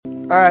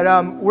All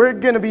right, we're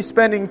going to be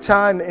spending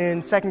time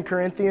in 2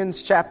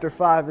 Corinthians chapter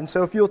 5. And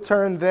so if you'll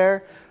turn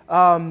there,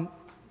 I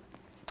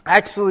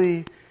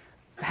actually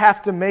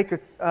have to make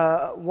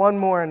one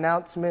more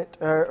announcement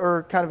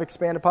or kind of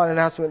expand upon an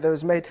announcement that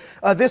was made.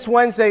 This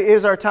Wednesday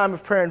is our time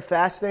of prayer and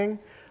fasting.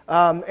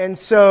 And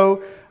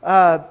so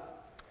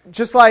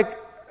just like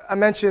I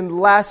mentioned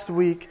last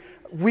week,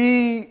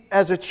 we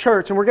as a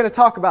church, and we're going to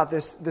talk about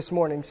this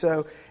morning,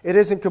 so it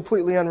isn't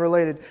completely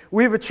unrelated.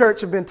 We as a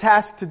church have been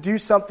tasked to do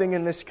something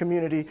in this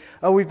community.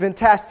 We've been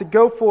tasked to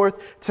go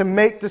forth to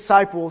make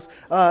disciples,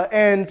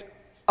 and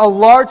a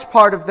large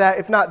part of that,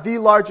 if not the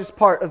largest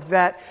part of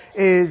that,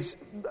 is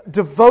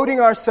devoting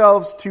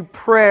ourselves to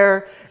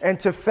prayer and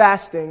to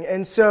fasting.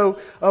 And so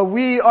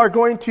we are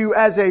going to,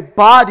 as a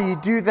body,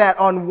 do that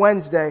on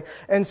Wednesday.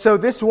 And so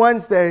this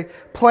Wednesday,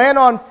 plan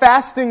on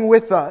fasting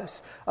with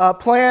us.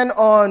 Plan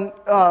on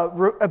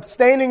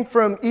abstaining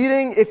from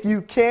eating if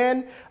you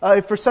can.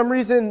 If for some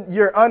reason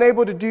you're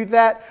unable to do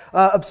that,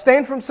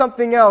 abstain from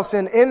something else.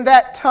 And in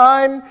that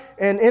time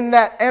and in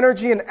that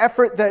energy and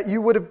effort that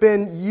you would have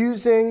been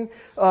using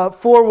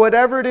for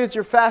whatever it is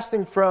you're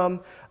fasting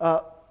from,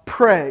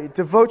 pray.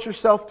 Devote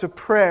yourself to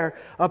prayer.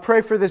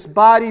 Pray for this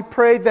body.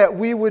 Pray that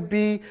we would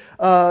be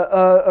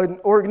an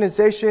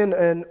organization,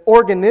 an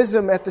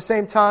organism at the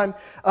same time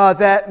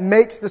that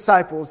makes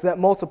disciples, that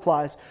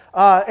multiplies.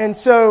 And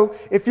so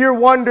if you're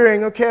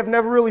wondering, okay, I've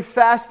never really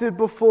fasted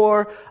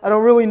before. I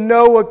don't really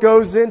know what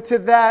goes into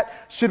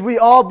that. Should we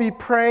all be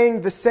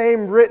praying the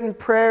same written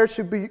prayer?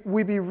 Should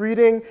we be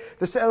reading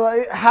the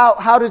same?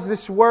 How does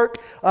this work?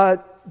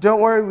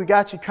 Don't worry, we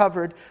got you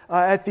covered.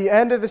 At the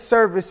end of the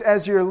service,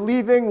 as you're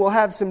leaving, we'll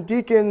have some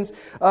deacons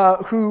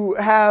who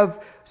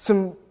have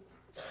some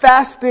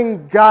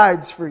fasting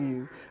guides for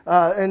you.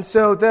 And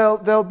so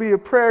there'll be a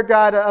prayer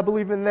guide, I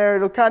believe, in there.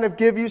 It'll kind of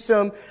give you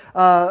some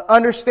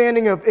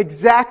understanding of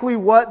exactly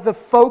what the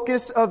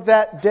focus of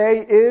that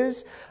day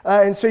is.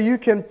 And so you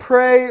can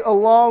pray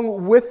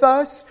along with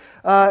us.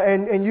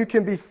 And you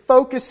can be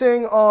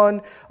focusing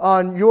on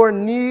your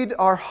need,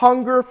 our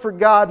hunger for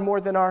God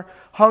more than our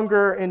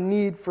hunger and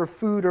need for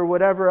food or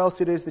whatever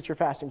else it is that you're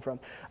fasting from.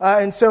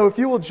 And so if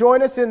you will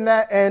join us in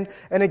that, and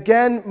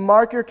again,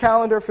 mark your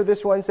calendar for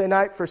this Wednesday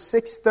night for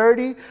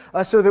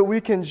 6:30 so that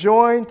we can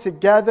join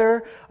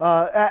together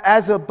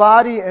as a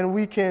body and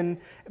we can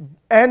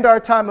end our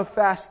time of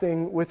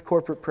fasting with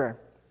corporate prayer.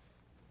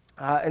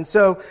 And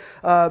so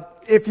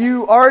if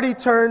you already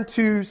turned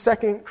to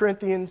 2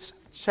 Corinthians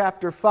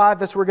chapter 5,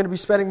 that's where we're going to be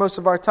spending most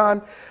of our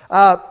time.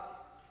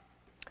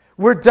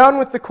 We're done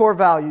with the core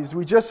values.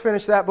 We just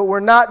finished that, but we're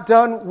not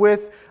done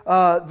with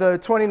the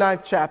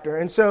 29th chapter.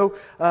 And so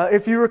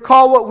if you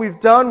recall what we've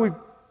done, we've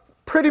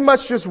pretty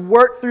much just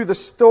worked through the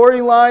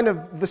storyline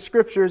of the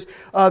scriptures,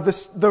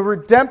 the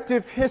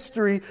redemptive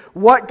history,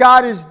 what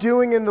God is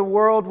doing in the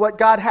world, what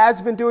God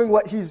has been doing,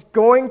 what He's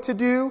going to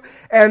do,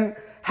 and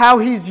how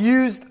He's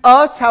used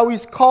us, how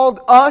He's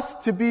called us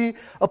to be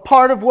a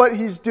part of what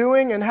He's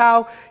doing, and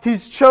how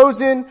He's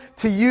chosen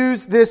to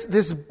use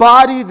this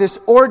body, this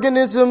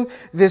organism,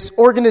 this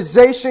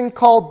organization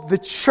called the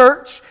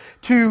church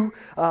to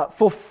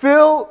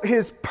fulfill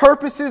His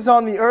purposes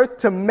on the earth,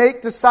 to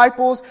make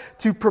disciples,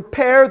 to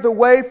prepare the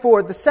way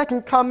for the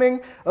second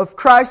coming of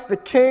Christ the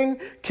King.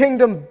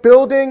 Kingdom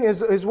building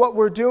is what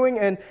we're doing,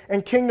 and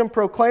kingdom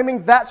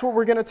proclaiming. That's what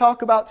we're going to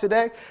talk about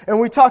today. And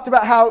we talked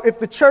about how if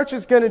the church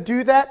is going to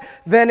do that,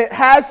 then it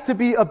has to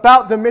be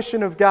about the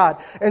mission of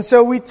God. And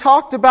so we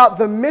talked about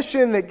the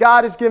mission that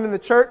God has given the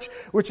church,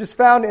 which is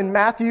found in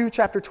Matthew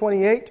chapter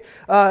 28.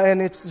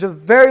 And it's the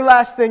very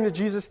last thing that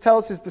Jesus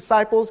tells His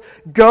disciples: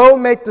 go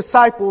make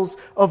disciples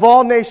of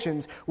all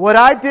nations. What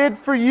I did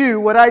for you,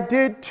 what I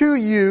did to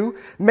you,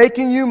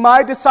 making you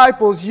my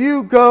disciples,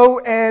 you go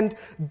and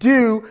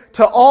do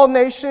to all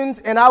nations,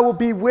 and I will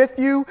be with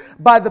you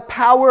by the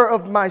power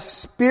of my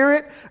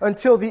Spirit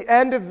until the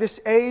end of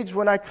this age,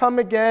 when I come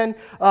again,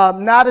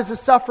 not as a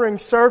suffering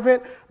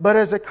servant, but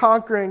as a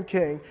conquering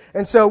king.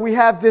 And so we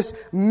have this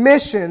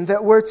mission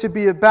that we're to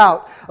be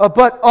about.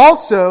 But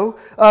also,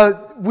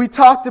 we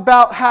talked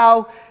about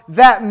how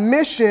that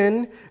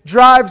mission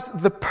drives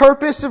the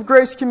purpose of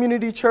Grace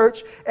Community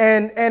Church,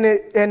 and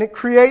it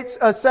creates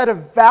a set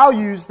of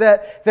values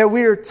that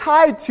we are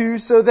tied to,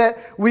 so that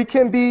we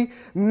can be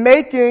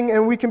making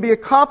and we can be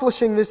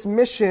accomplishing this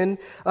mission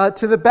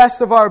to the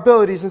best of our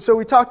abilities. And so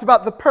we talked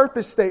about the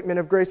purpose statement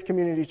of Grace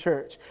Community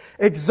Church: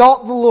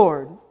 exalt the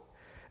Lord,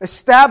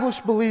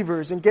 establish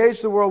believers,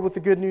 engage the world with the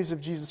good news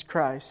of Jesus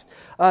Christ.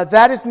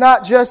 That is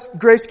not just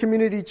Grace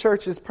Community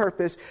Church's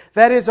purpose.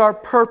 That is our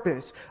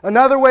purpose.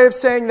 Another way of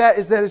saying that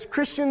is that as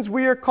Christians,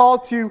 we are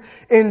called to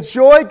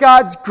enjoy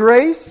God's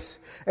grace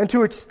and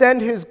to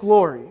extend His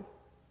glory.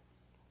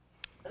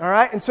 All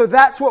right? And so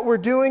that's what we're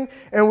doing,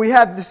 and we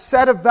have the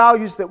set of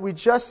values that we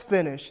just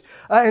finished.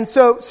 And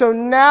so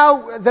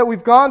now that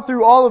we've gone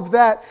through all of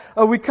that,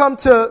 we come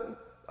to,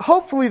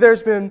 hopefully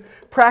there's been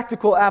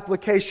practical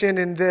application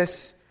in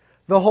this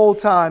the whole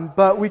time,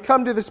 but we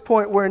come to this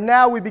point where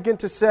now we begin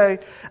to say,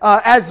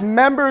 as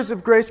members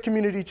of Grace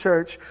Community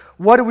Church,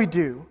 what do we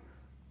do?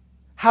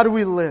 How do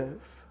we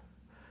live?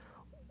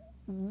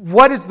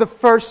 what is the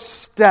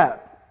first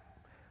step?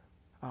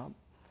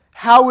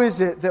 How is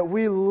it that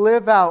we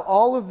live out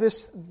all of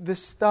this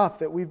stuff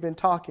that we've been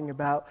talking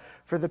about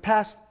for the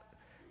past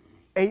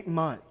 8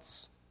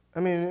 months? I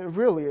mean,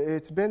 really,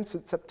 it's been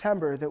since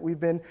September that we've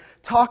been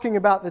talking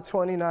about the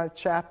 29th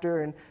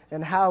chapter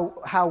and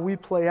how we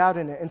play out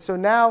in it. And so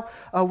now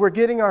we're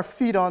getting our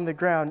feet on the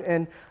ground.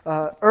 And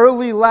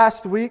early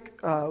last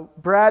week,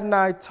 Brad and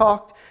I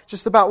talked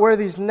just about where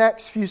these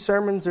next few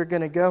sermons are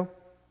going to go.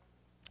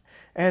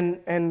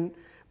 And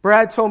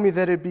Brad told me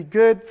that it'd be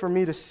good for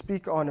me to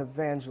speak on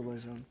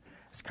evangelism.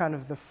 It's kind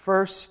of the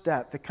first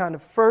step, the kind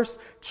of first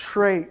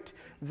trait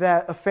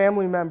that a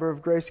family member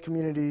of Grace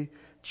Community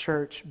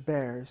Church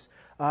bears.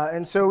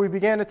 And so we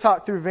began to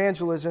talk through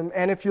evangelism.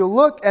 And if you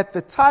look at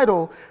the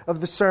title of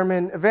the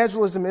sermon,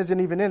 evangelism isn't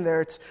even in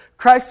there. It's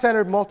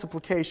Christ-centered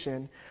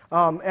multiplication.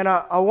 And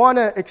I want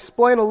to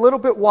explain a little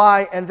bit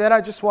why, and then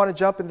I just want to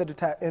jump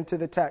into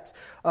the text.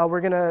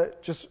 We're going to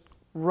just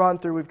run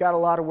through. We've got a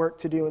lot of work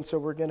to do, and so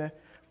we're going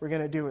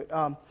to do it.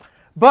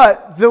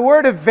 But the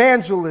word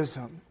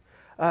evangelism,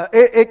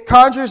 it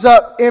conjures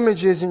up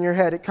images in your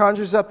head. It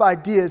conjures up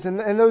ideas,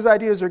 and those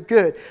ideas are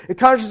good. It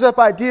conjures up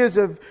ideas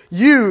of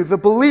you, the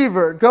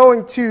believer,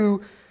 going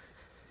to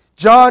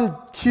John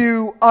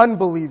Q.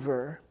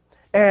 unbeliever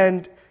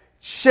and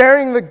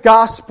sharing the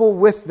gospel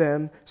with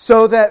them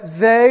so that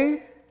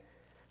they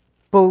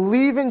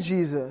believe in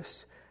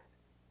Jesus,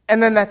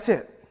 and then that's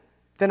it.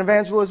 Then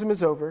evangelism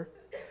is over,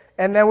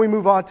 and then we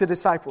move on to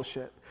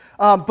discipleship.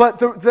 But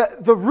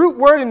the root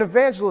word in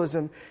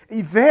evangelism,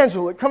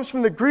 evangel, it comes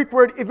from the Greek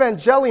word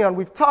evangelion.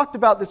 We've talked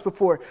about this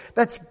before.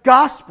 That's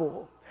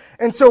gospel.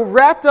 And so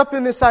wrapped up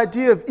in this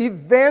idea of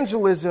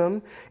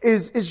evangelism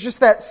is just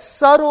that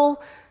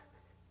subtle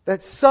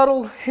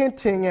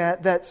hinting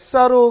at, that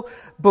subtle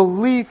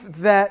belief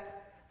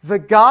that the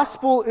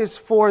gospel is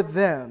for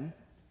them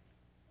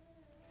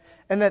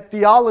and that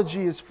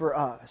theology is for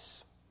us.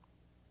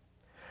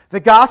 The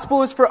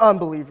gospel is for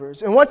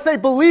unbelievers. And once they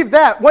believe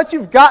that, once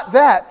you've got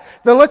that,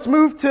 then let's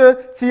move to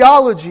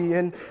theology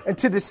and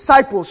to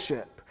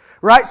discipleship.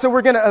 Right? So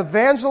we're going to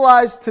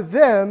evangelize to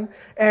them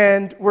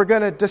and we're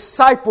going to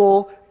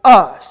disciple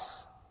us.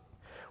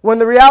 When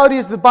the reality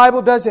is the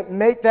Bible doesn't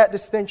make that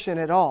distinction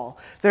at all.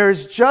 There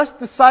is just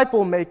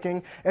disciple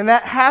making, and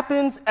that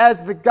happens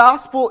as the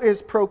gospel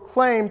is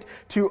proclaimed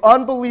to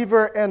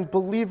unbeliever and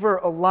believer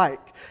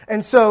alike.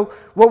 And so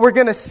what we're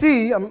going to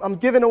see, I'm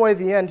giving away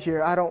the end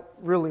here. I don't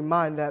really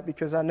mind that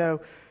because I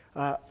know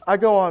I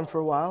go on for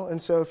a while.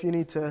 And so if you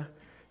need to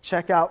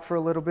check out for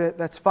a little bit,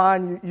 that's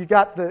fine. You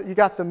got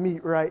the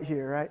meat right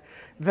here, right?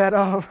 That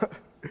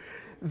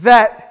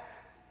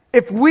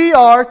if we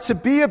are to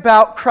be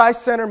about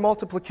Christ-centered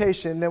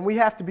multiplication, then we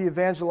have to be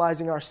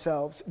evangelizing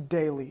ourselves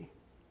daily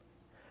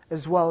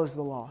as well as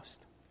the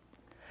lost.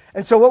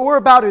 And so what we're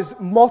about is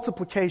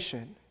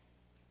multiplication.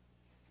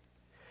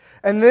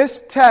 And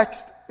this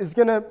text is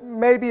going to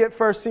maybe at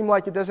first seem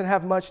like it doesn't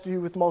have much to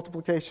do with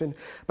multiplication,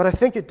 but I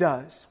think it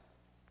does.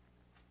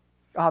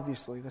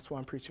 Obviously, that's why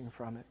I'm preaching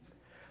from it.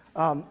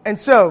 And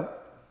so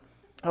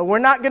we're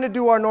not going to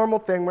do our normal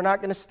thing. We're not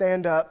going to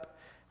stand up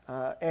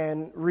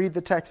and read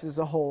the text as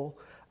a whole.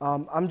 We're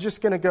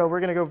going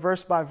to go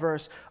verse by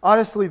verse.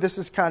 Honestly, this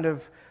is kind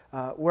of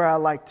where I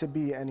like to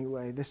be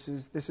anyway. This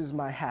is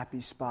my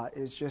happy spot,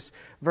 is just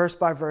verse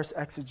by verse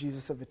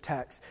exegesis of a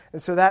text.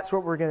 And so that's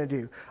what we're going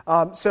to do.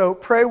 So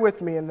pray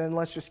with me and then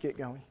let's just get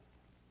going.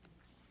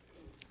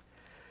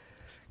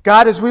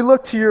 God, as we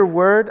look to your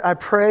word, I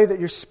pray that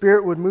your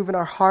Spirit would move in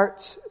our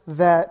hearts,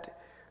 that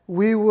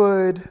we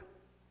would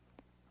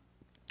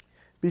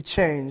be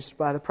changed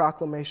by the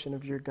proclamation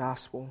of your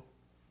gospel.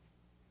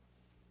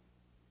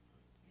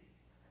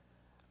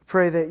 I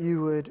pray that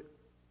you would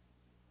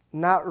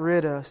not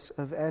rid us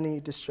of any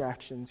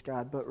distractions,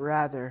 God, but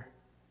rather,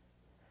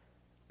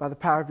 by the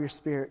power of your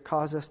Spirit,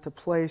 cause us to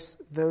place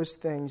those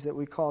things that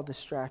we call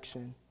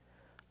distraction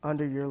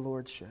under your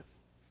lordship.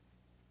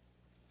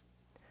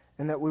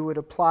 And that we would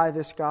apply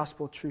this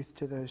gospel truth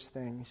to those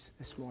things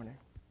this morning.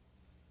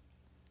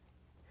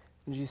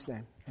 In Jesus'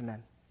 name,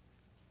 amen.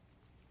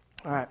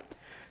 All right.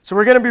 So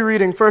we're going to be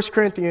reading 2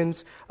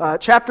 Corinthians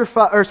chapter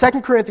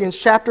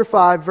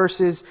 5,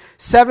 verses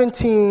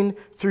 17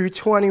 through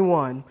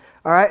 21.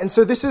 All right, and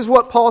so this is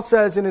what Paul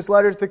says in his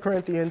letter to the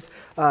Corinthians,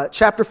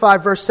 chapter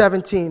 5, verse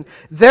 17.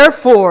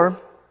 Therefore,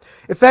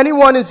 if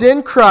anyone is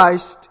in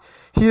Christ,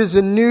 he is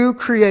a new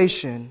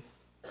creation.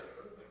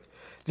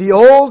 The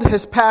old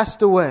has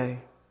passed away.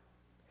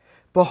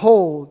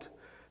 Behold,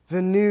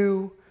 the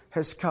new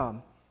has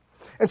come.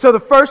 And so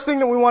the first thing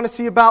that we want to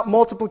see about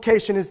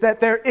multiplication is that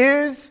there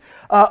is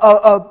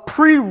a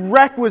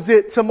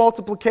prerequisite to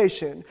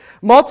multiplication.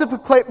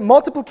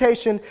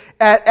 Multiplication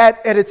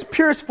at its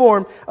purest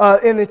form,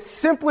 in its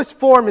simplest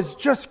form, is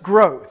just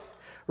growth,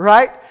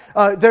 right?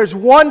 there's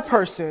one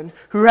person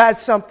who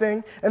has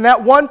something, and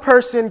that one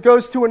person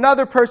goes to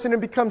another person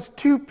and becomes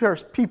two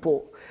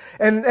people.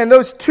 And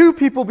those two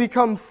people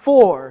become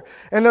four.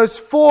 And those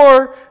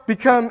four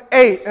become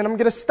 8. And I'm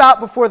going to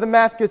stop before the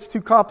math gets too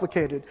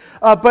complicated.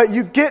 But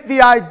you get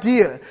the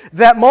idea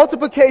that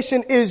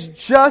multiplication is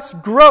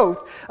just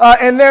growth.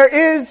 And there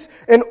is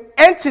an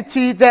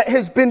entity that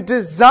has been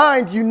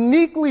designed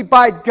uniquely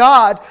by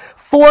God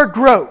for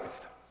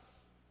growth.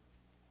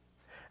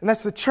 And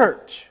that's the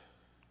church.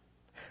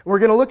 We're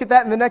going to look at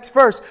that in the next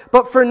verse.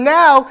 But for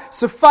now,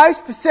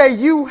 suffice to say,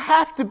 you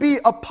have to be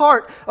a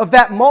part of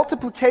that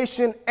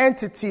multiplication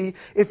entity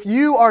if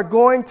you are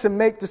going to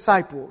make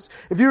disciples,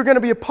 if you're going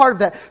to be a part of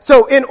that.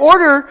 So in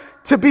order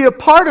to be a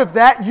part of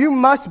that, you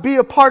must be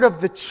a part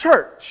of the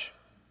church.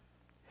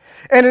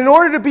 And in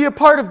order to be a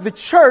part of the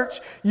church,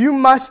 you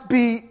must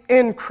be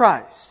in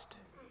Christ.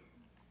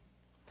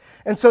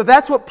 And so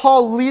that's what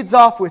Paul leads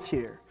off with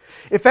here.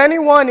 If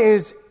anyone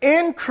is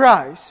in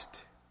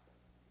Christ,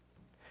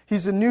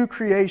 he's a new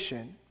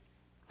creation.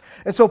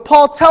 And so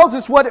Paul tells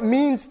us what it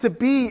means to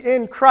be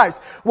in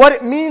Christ, what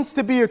it means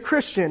to be a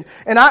Christian.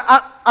 And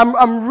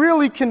I'm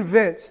really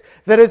convinced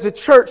that as a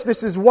church,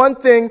 this is one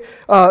thing,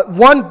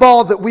 one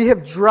ball that we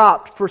have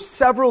dropped for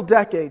several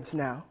decades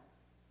now.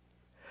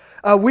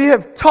 We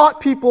have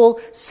taught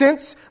people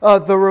since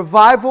the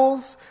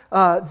revivals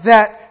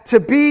that to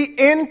be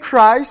in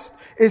Christ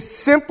is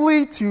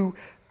simply to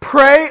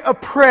pray a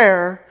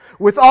prayer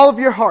with all of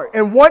your heart.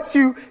 And once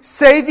you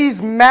say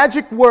these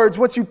magic words,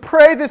 once you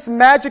pray this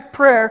magic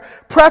prayer,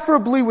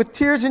 preferably with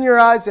tears in your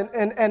eyes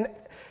and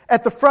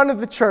at the front of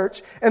the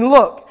church, and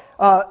look,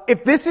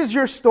 if this is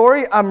your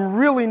story, I'm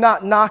really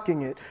not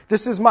knocking it.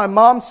 This is my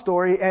mom's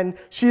story, and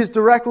she is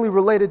directly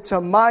related to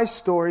my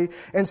story.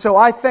 And so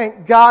I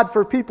thank God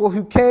for people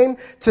who came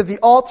to the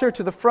altar,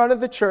 to the front of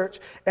the church,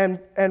 and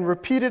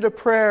repeated a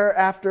prayer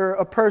after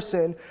a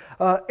person,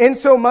 in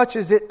so much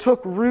as it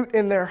took root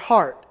in their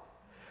heart.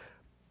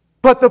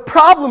 But the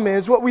problem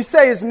is, what we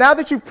say is, now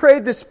that you've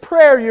prayed this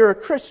prayer, you're a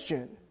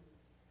Christian.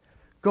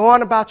 Go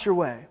on about your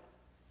way.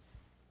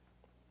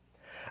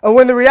 And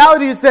when the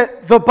reality is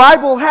that the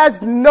Bible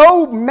has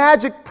no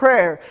magic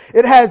prayer.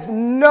 It has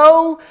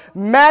no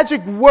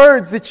magic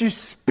words that you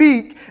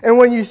speak. And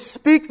when you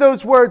speak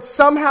those words,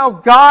 somehow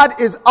God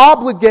is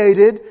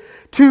obligated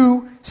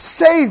to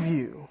save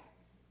you.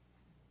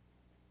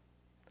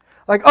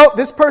 Like, oh,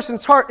 this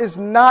person's heart is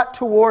not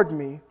toward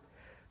me.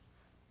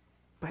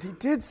 But he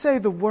did say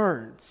the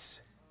words.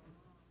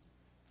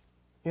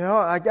 You know,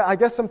 I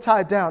guess I'm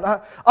tied down.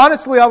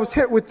 Honestly, I was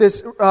hit with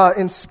this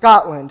in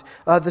Scotland.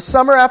 The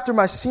summer after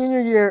my senior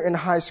year in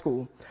high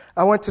school,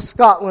 I went to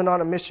Scotland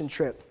on a mission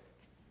trip.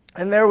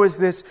 And there was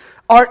this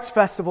arts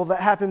festival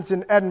that happens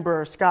in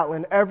Edinburgh,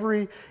 Scotland,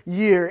 every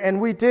year.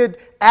 And we did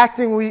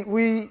acting.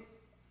 We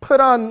put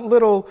on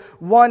little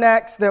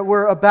one-acts that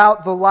were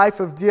about the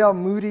life of D.L.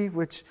 Moody,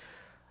 which...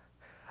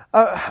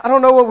 I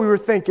don't know what we were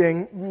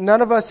thinking.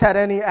 None of us had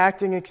any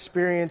acting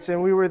experience,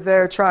 and we were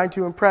there trying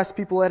to impress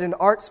people at an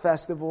arts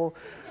festival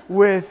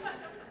with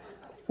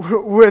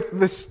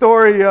the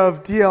story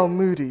of D.L.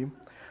 Moody.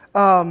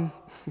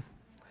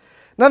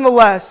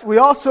 Nonetheless, we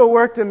also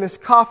worked in this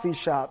coffee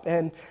shop,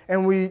 and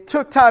we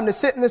took time to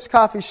sit in this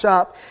coffee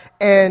shop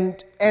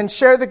and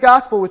share the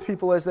gospel with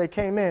people as they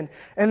came in.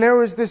 And there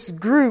was this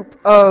group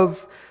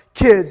of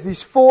kids,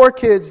 these 4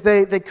 kids,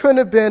 they couldn't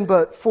have been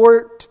but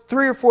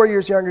 3 or 4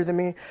 years younger than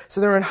me,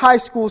 so they were in high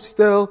school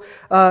still.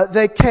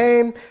 They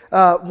came,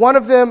 one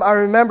of them, I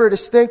remember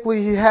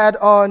distinctly, he had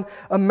on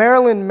a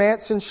Marilyn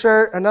Manson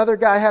shirt, another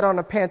guy had on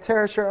a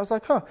Pantera shirt. I was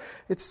like,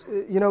 it's,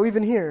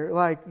 even here,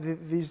 like,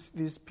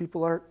 these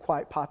people are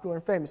quite popular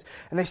and famous.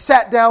 And they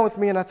sat down with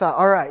me, and I thought,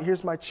 all right,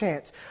 here's my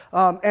chance.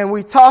 And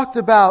we talked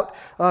about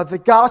the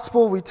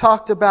gospel, we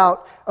talked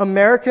about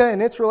America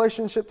and its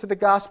relationship to the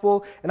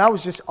gospel, and I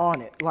was just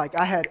on it. Like,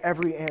 I had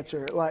every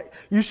answer. Like,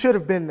 you should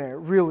have been there,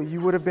 really.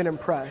 You would have been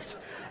impressed.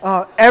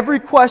 Every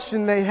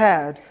question they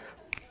had,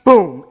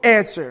 boom,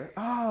 answer.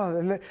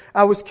 And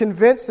I was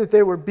convinced that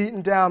they were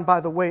beaten down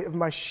by the weight of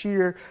my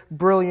sheer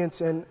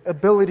brilliance and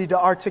ability to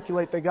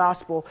articulate the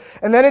gospel.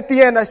 And then at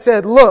the end I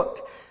said,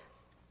 look,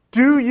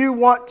 do you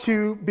want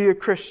to be a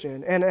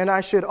Christian? And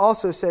I should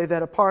also say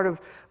that a part of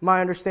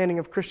my understanding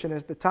of Christian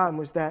at the time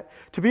was that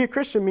to be a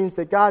Christian means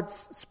that God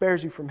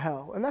spares you from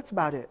hell. And that's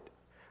about it.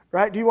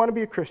 Right? Do you want to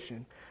be a Christian?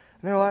 And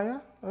they're like, yeah,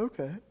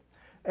 okay.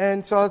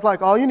 And so I was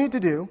like, all you need to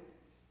do,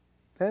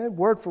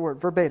 word for word,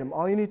 verbatim,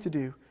 all you need to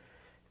do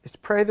is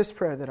pray this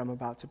prayer that I'm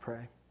about to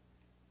pray.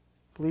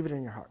 Believe it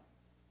in your heart.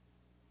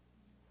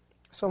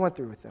 So I went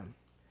through with them.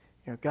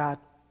 God,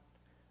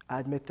 I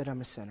admit that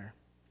I'm a sinner.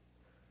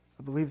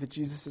 I believe that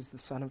Jesus is the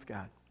Son of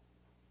God.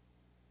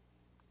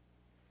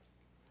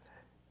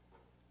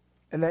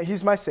 And that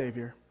He's my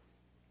Savior.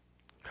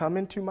 Come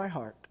into my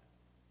heart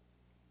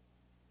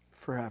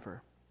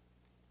forever.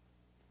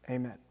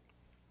 Amen.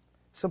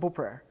 Simple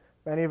prayer.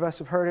 Many of us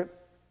have heard it.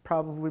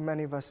 Probably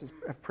many of us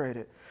have prayed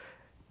it.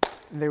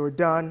 And they were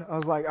done. I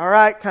was like, all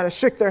right, kind of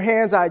shook their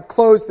hands. I had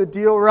closed the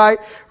deal, right?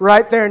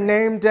 Write their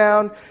name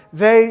down.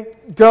 They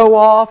go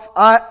off.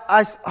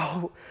 I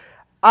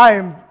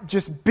am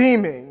just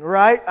beaming,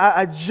 right?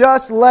 I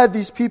just led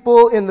these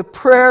people in the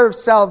prayer of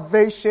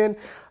salvation.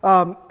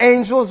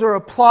 Angels are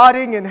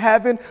applauding in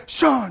heaven.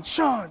 Sean.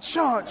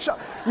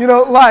 You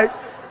know, like,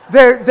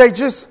 they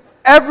just,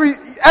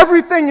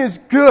 everything is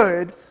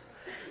good.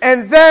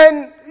 And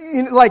then,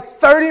 like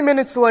 30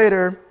 minutes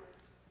later,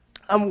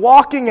 I'm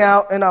walking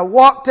out, and I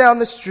walk down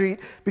the street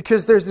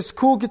because there's this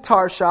cool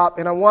guitar shop,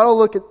 and I want to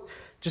look at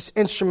just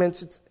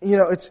instruments.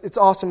 It's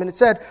awesome. And it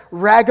said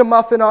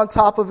Ragamuffin on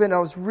top of it. And I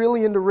was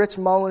really into Rich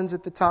Mullins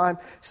at the time.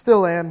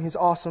 Still am. He's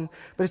awesome.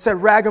 But it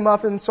said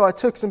Ragamuffin. So I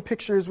took some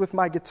pictures with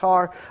my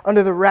guitar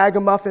under the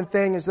Ragamuffin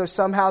thing as though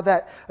somehow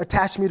that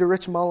attached me to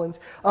Rich Mullins.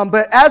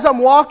 But as I'm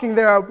walking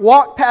there, I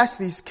walk past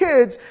these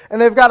kids,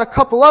 and they've got a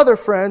couple other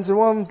friends. And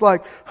one of them's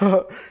like,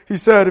 he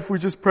said, if we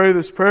just pray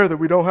this prayer that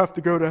we don't have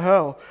to go to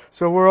hell.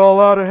 So we're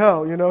all out of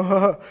hell,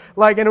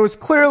 and it was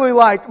clearly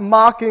like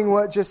mocking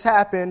what just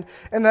happened.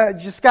 And then I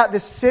just got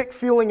this sick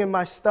feeling in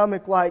my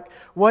stomach, like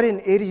what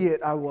an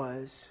idiot I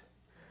was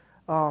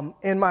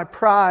in my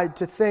pride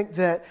to think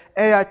that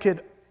A, I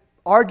could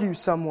argue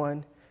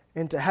someone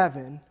into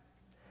heaven,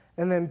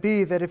 and then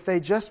B, that if they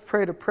just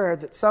prayed a prayer,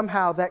 that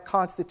somehow that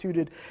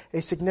constituted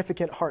a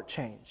significant heart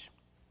change,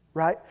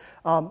 right?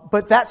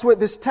 But that's what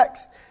this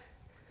text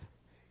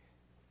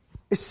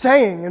is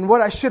saying, and what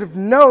I should have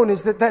known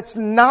is that that's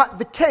not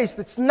the case.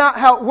 That's not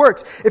how it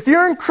works. If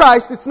you're in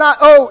Christ, it's not,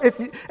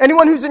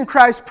 anyone who's in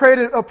Christ prayed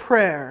a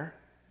prayer,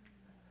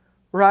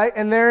 right?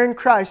 And they're in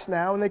Christ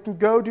now, and they can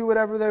go do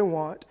whatever they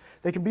want.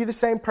 They can be the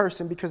same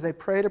person because they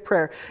prayed a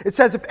prayer. It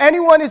says if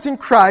anyone is in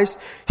Christ,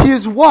 he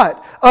is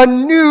what? A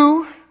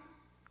new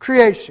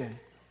creation.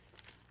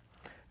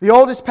 The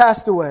old has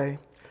passed away,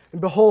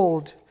 and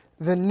behold,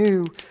 the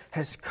new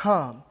has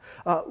come.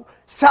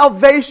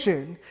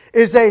 Salvation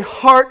is a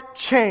heart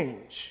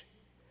change.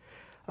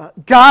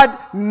 God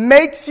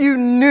makes you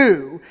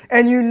new,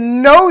 and you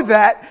know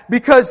that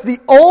because the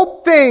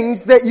old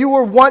things that you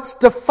were once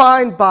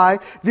defined by,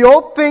 the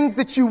old things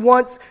that you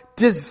once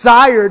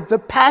desired, the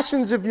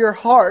passions of your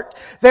heart,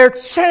 they're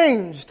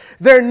changed.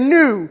 They're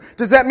new.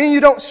 Does that mean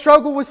you don't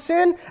struggle with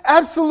sin?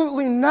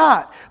 Absolutely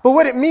not. But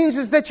what it means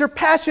is that your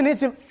passion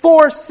isn't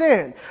for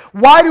sin.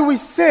 Why do we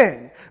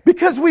sin?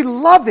 Because we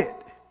love it.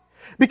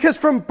 Because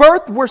from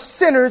birth we're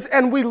sinners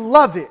and we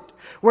love it.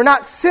 We're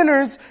not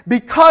sinners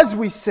because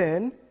we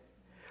sin,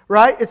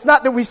 right? It's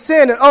not that we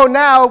sin and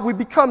now we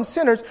become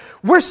sinners.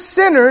 We're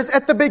sinners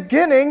at the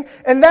beginning,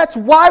 and that's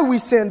why we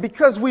sin,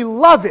 because we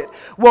love it.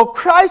 Well,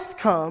 Christ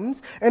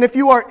comes, and if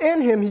you are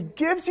in Him, He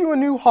gives you a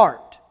new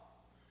heart.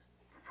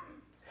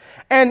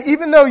 And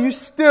even though you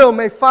still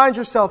may find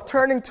yourself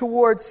turning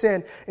towards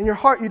sin, in your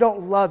heart you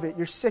don't love it,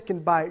 you're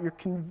sickened by it, you're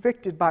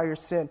convicted by your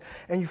sin,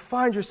 and you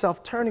find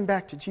yourself turning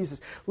back to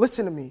Jesus.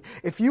 Listen to me.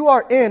 If you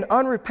are in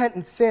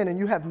unrepentant sin and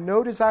you have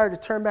no desire to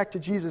turn back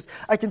to Jesus,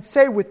 I can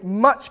say with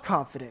much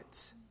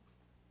confidence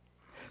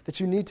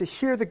that you need to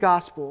hear the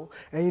gospel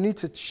and you need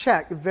to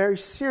check very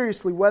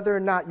seriously whether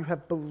or not you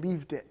have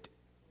believed it.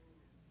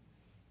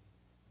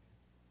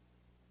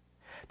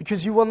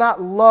 Because you will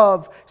not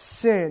love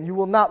sin. You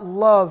will not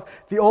love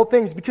the old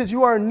things because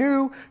you are a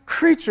new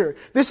creature.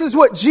 This is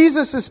what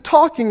Jesus is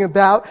talking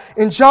about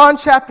in John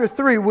chapter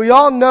 3. We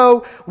all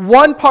know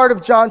one part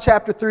of John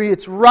chapter 3.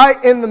 It's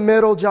right in the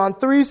middle, John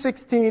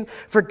 3:16.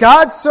 For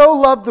God so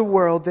loved the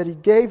world that He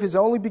gave His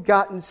only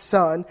begotten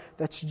Son,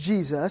 that's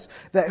Jesus,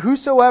 that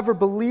whosoever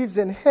believes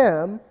in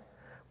Him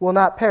will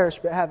not perish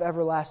but have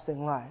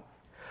everlasting life.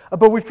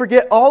 But we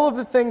forget all of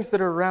the things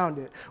that are around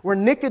it. Where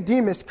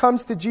Nicodemus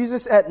comes to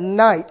Jesus at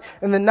night,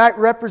 and the night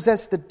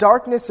represents the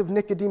darkness of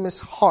Nicodemus'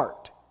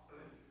 heart.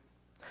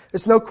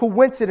 It's no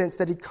coincidence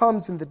that he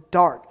comes in the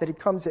dark, that he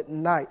comes at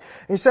night.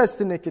 And he says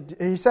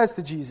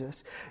to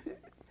Jesus,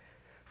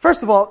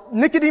 first of all,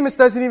 Nicodemus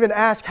doesn't even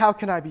ask, how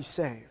can I be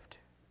saved?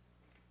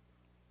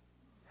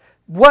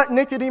 What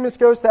Nicodemus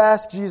goes to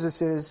ask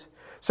Jesus is,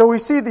 so we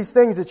see these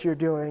things that you're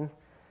doing,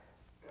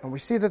 and we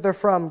see that they're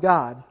from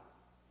God.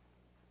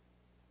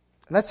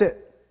 And that's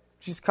it.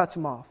 Jesus cuts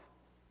him off.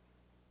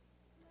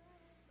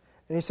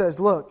 And He says,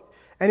 look,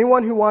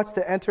 anyone who wants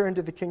to enter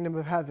into the kingdom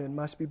of heaven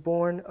must be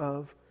born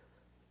of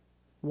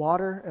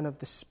water and of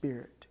the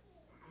Spirit.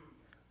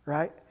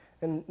 Right?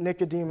 And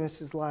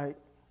Nicodemus is like,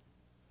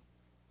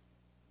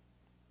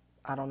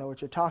 I don't know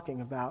what you're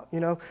talking about.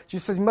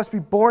 Jesus says he must be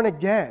born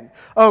again.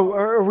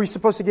 Are we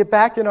supposed to get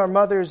back in our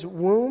mother's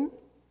womb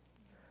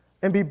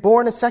and be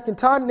born a second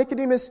time?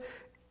 Nicodemus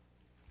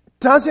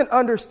doesn't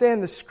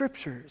understand the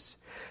Scriptures.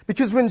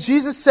 Because when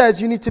Jesus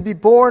says you need to be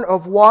born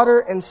of water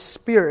and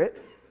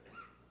Spirit,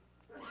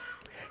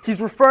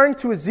 He's referring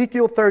to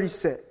Ezekiel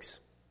 36.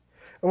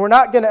 And we're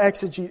not going to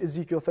exegete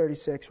Ezekiel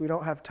 36. We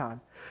don't have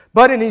time.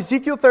 But in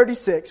Ezekiel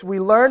 36, we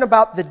learn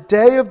about the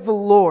day of the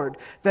Lord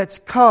that's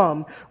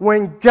come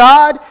when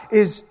God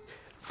is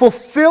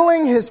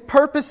fulfilling His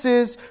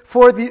purposes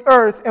for the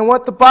earth. And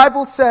what the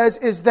Bible says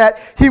is that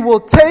He will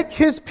take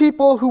His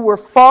people who were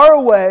far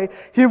away,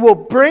 He will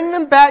bring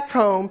them back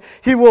home,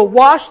 He will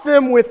wash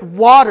them with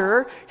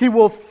water, He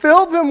will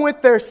fill them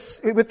with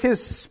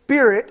His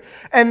Spirit,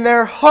 and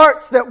their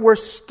hearts that were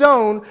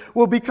stone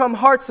will become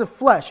hearts of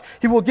flesh.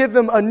 He will give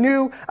them a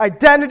new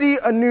identity,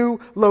 a new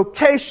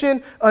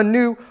location, a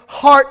new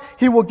heart.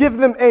 He will give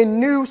them a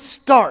new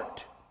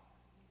start.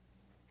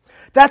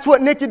 That's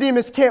what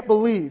Nicodemus can't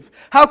believe.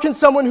 How can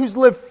someone who's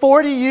lived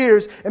 40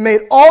 years and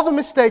made all the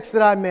mistakes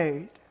that I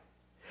made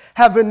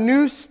have a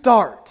new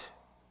start?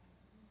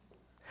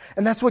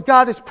 And that's what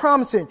God is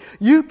promising.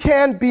 You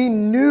can be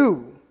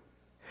new.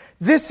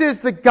 This is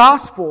the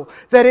gospel,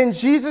 that in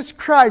Jesus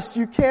Christ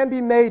you can be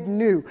made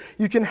new.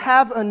 You can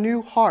have a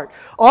new heart.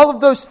 All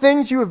of those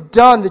things you have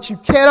done that you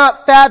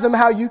cannot fathom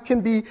how you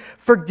can be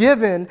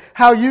forgiven,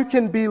 how you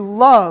can be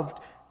loved,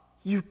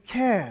 you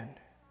can.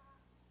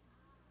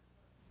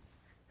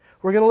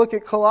 We're going to look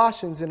at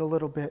Colossians in a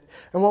little bit.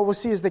 And what we'll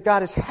see is that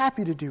God is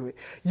happy to do it.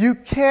 You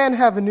can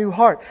have a new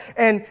heart.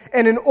 And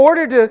in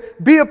order to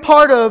be a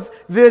part of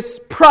this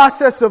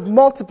process of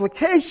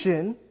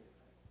multiplication,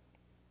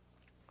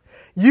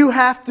 you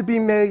have to be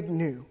made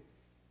new.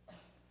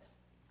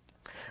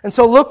 And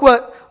so look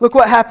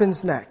what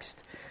happens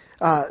next.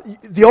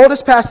 The old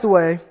has passed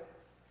away.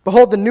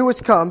 Behold, the new has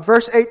come.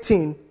 Verse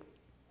 18.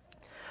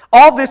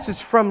 All this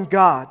is from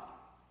God,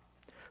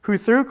 who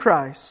through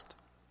Christ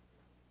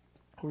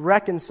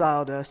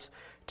reconciled us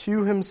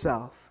to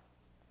Himself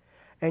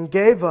and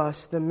gave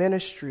us the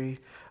ministry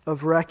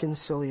of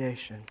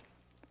reconciliation.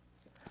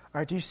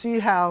 All right, do you see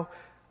how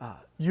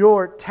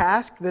your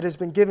task that has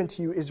been given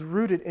to you is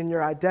rooted in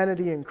your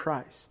identity in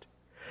Christ?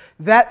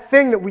 That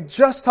thing that we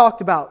just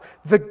talked about,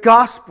 the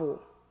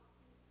gospel,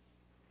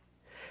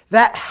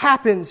 that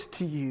happens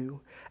to you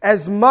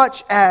as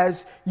much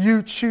as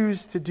you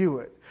choose to do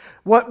it.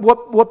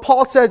 What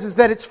Paul says is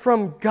that it's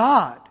from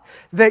God.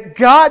 That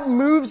God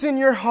moves in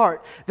your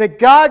heart, that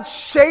God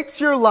shapes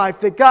your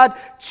life, that God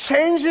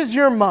changes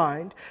your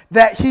mind,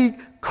 that He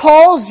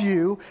calls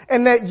you,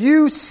 and that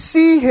you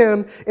see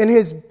Him in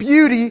His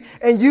beauty,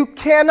 and you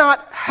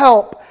cannot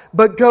help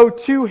but go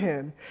to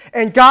Him.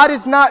 And God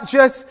is not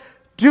just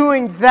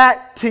doing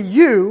that to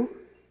you.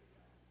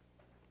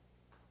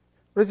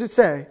 What does it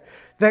say?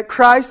 That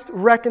Christ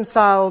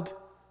reconciled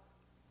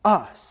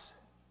us.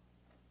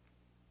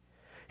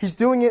 He's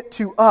doing it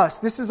to us.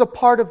 This is a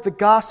part of the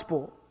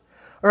gospel.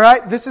 All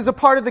right, this is a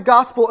part of the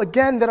gospel,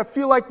 again, that I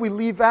feel like we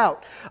leave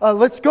out.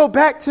 Let's go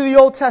back to the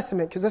Old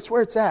Testament, because that's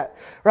where it's at.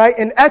 Right?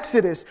 In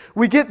Exodus,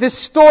 we get this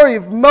story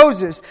of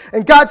Moses,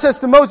 and God says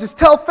to Moses,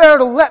 tell Pharaoh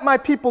to let my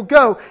people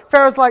go.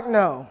 Pharaoh's like,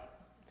 no.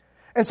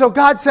 And so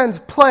God sends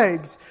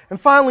plagues, and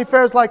finally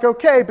Pharaoh's like,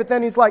 okay, but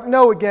then he's like,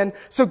 no again.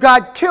 So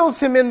God kills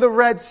him in the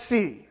Red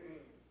Sea.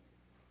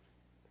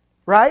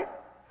 Right?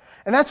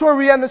 And that's where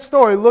we end the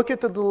story. Look at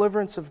the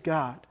deliverance of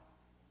God.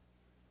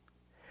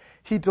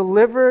 He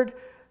delivered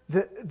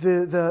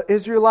the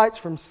Israelites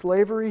from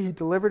slavery. He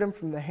delivered them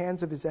from the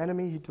hands of his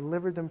enemy. He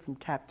delivered them from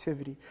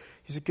captivity.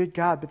 He's a good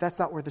God, but that's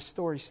not where the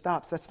story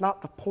stops. That's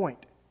not the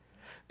point.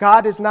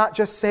 God is not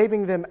just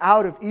saving them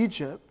out of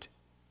Egypt.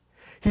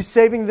 He's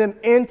saving them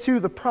into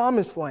the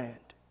promised land.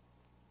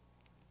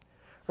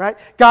 Right?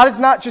 God is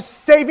not just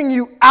saving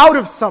you out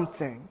of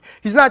something.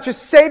 He's not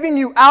just saving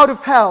you out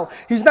of hell.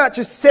 He's not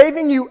just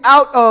saving you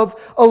out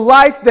of a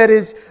life that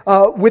is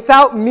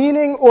without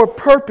meaning or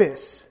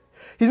purpose.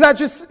 He's not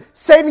just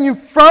saving you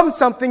from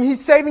something,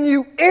 He's saving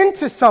you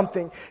into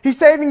something. He's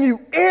saving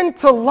you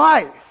into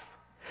life.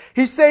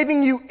 He's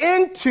saving you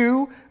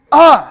into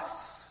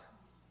us.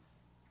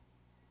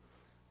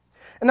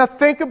 And now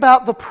think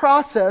about the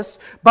process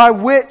by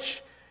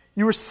which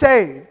you were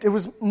saved. It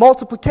was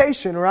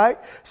multiplication, right?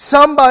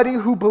 Somebody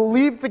who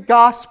believed the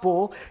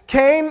gospel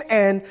came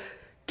and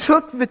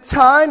took the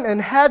time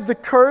and had the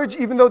courage,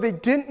 even though they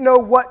didn't know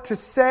what to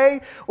say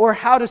or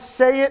how to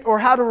say it or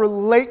how to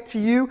relate to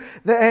you.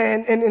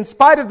 And in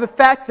spite of the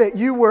fact that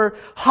you were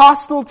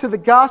hostile to the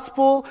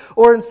gospel,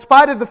 or in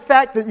spite of the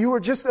fact that you were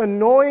just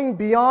annoying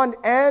beyond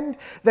end,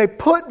 they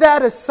put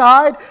that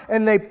aside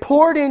and they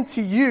poured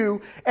into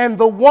you. And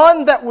the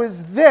one that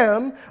was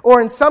them,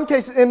 or in some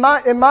cases, in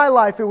my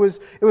life, it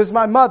was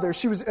my mother.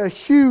 She was a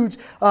huge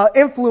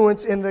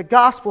influence in the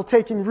gospel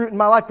taking root in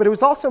my life. But it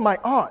was also my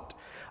aunt.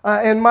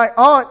 And my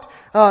aunt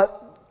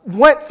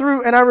went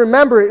through, and I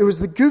remember it was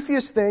the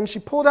goofiest thing. She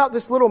pulled out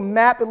this little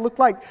map. It looked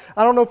like,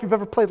 I don't know if you've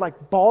ever played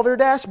like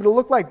Balderdash, but it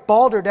looked like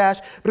Balderdash.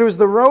 But it was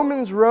the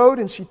Romans Road,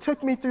 and she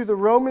took me through the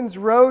Romans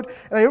Road,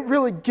 and I didn't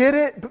really get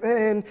it,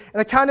 and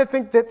I kind of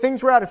think that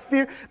things were out of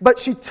fear. But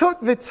she took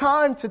the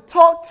time to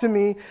talk to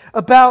me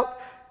about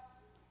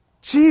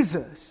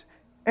Jesus.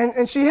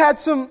 And she had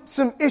some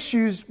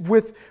issues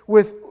with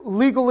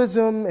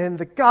legalism and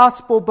the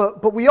gospel,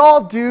 but we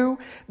all do.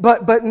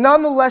 But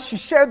nonetheless, she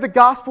shared the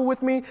gospel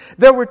with me.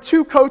 There were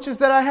two coaches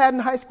that I had in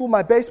high school,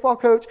 my baseball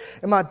coach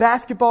and my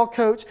basketball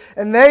coach,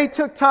 and they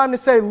took time to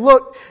say,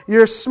 look,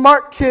 you're a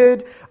smart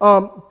kid,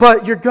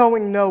 but you're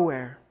going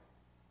nowhere.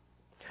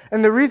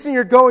 And the reason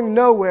you're going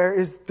nowhere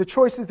is the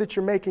choices that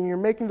you're making. You're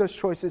making those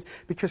choices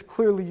because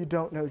clearly you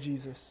don't know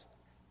Jesus.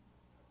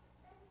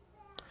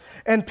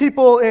 And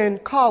people in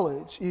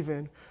college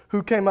even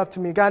who came up to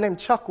me, a guy named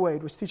Chuck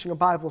Wade was teaching a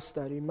Bible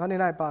study, Monday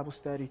night Bible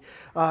study.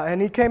 And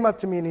he came up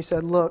to me and he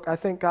said, look, I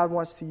think God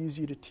wants to use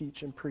you to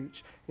teach and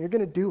preach. And you're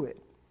going to do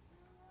it.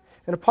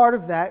 And a part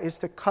of that is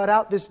to cut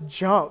out this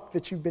junk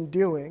that you've been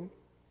doing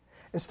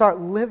and start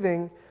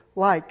living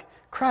like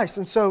Christ.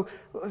 And so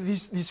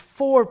these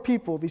four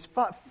people,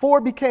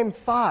 four became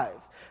five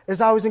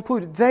as I was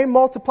included. They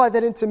multiplied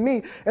that into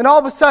me. And all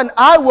of a sudden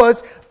I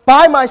was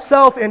by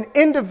myself an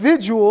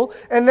individual,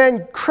 and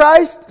then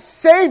Christ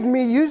saved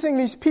me using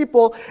these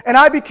people, and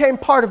I became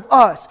part of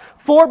us.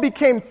 4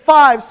 became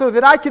 5 so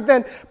that I could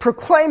then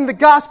proclaim the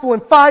gospel,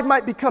 and 5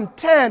 might become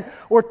 10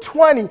 or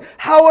 20,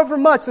 however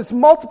much. It's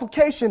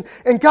multiplication,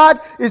 and God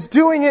is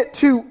doing it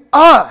to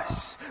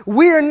us.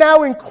 We are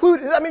now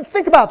included. I mean,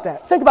 think about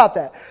that.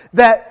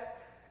 That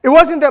it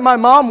wasn't that my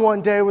mom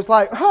one day was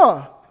like,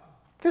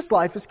 this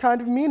life is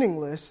kind of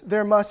meaningless.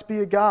 There must be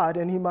a God,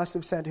 and he must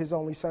have sent his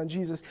only son,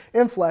 Jesus,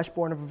 in flesh,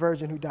 born of a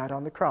virgin who died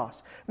on the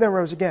cross. And then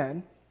rose again.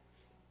 And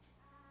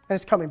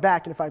it's coming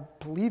back, and if I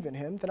believe in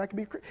him, then I can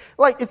be...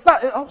 it's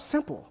not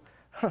simple.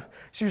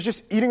 She was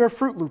just eating her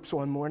Fruit Loops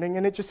one morning,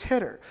 and it just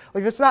hit her.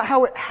 That's not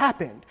how it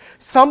happened.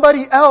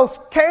 Somebody else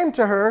came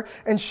to her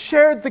and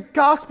shared the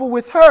gospel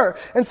with her,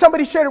 and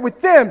somebody shared it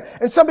with them,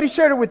 and somebody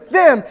shared it with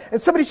them, and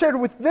somebody shared it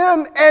with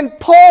them, and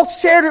Paul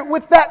shared it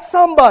with that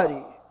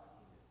somebody.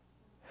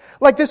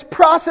 This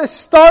process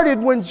started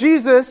when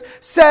Jesus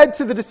said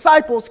to the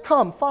disciples,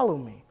 come, follow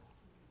me.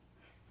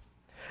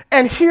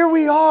 And here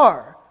we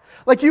are.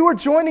 You are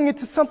joining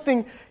into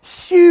something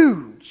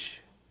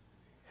huge.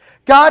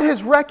 God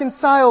has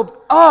reconciled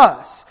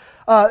us.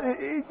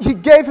 He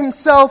gave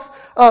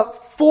himself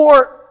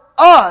for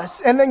us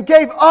and then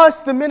gave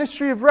us the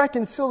ministry of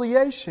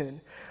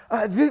reconciliation.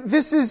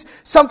 This is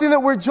something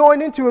that we're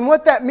joined into. And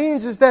what that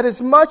means is that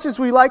as much as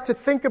we like to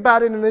think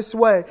about it in this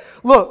way,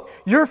 look,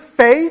 your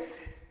faith,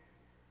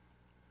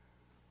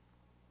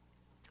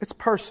 it's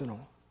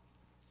personal.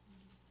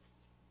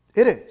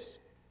 It is.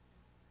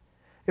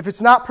 If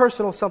it's not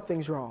personal,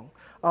 something's wrong.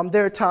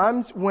 There are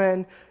times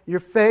when your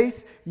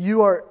faith,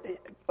 you are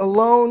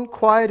alone,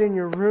 quiet in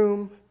your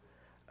room.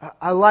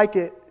 I like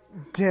it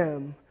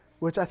dim,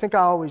 which I think I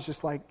always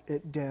just like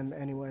it dim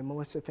anyway.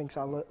 Melissa thinks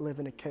I live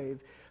in a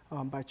cave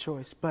by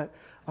choice. But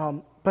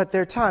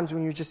there are times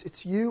when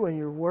it's you and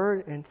your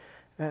word and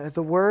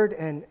the word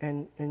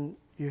and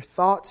your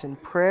thoughts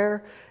and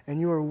prayer, and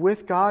you are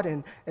with God,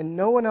 and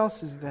no one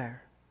else is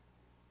there.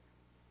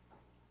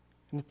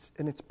 And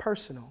it's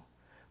personal.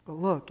 But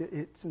look,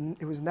 it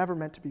was never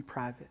meant to be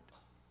private.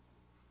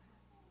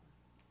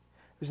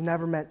 It was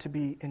never meant to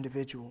be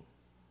individual.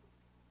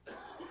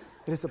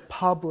 It is a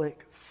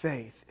public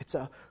faith. It's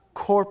a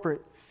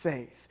corporate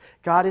faith.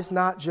 God is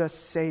not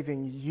just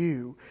saving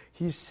you,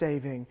 he's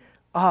saving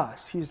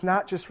us. He has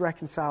not just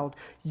reconciled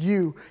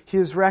you, he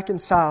has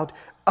reconciled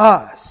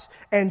us.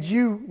 And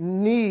you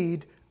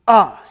need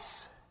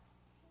us.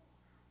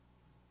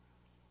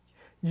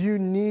 You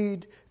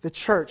need the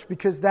church,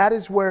 because that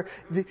is where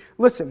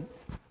listen,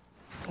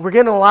 we're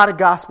getting a lot of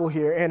gospel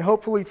here, and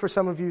hopefully for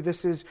some of you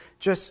this is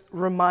just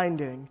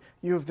reminding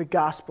you of the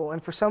gospel.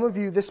 And for some of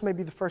you this may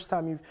be the first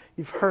time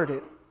you've heard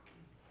it.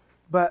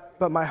 But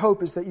my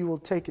hope is that you will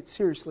take it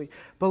seriously.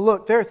 But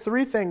look, there are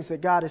 3 things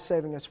that God is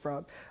saving us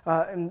from.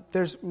 And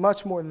there's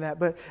much more than that.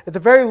 But at the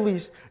very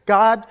least,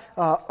 God,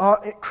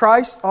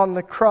 Christ on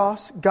the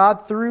cross,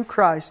 God through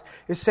Christ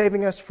is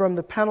saving us from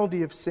the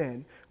penalty of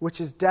sin, which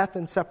is death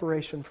and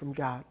separation from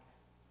God.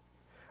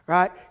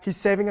 Right? He's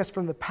saving us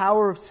from the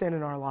power of sin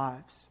in our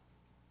lives.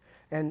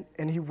 And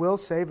he will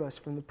save us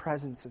from the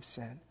presence of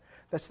sin.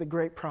 That's the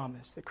great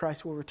promise, that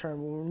Christ will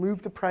return, will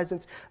remove the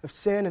presence of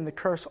sin and the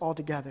curse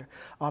altogether.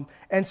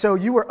 And so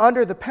you were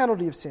under the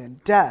penalty of sin,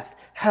 death,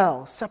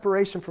 hell,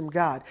 separation from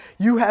God.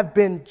 You have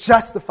been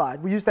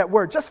justified. We use that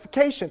word,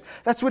 justification.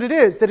 That's what it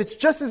is, that it's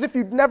just as if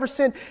you'd never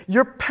sinned.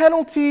 Your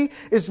penalty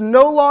is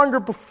no longer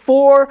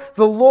before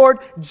the Lord.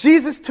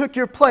 Jesus took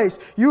your place.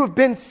 You have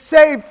been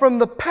saved from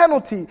the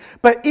penalty.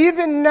 But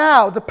even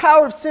now, the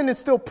power of sin is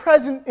still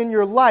present in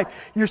your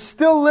life. You're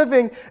still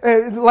living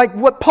like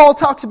what Paul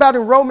talks about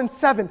in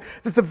Romans 7,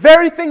 that the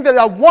very thing that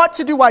I want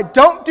to do, I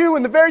don't do,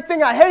 and the very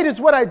thing I hate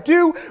is what I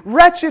do.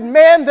 Wretched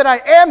man that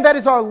I am. That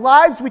is our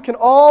lives. We can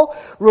all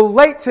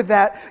relate to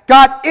that.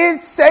 God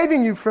is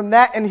saving you from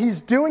that, and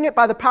he's doing it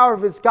by the power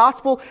of his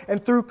gospel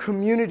and through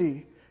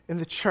community in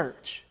the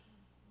church.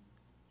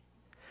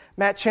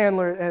 Matt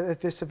Chandler, at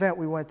this event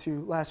we went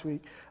to last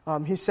week,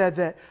 he said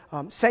that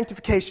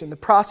sanctification, the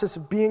process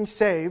of being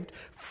saved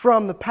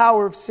from the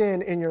power of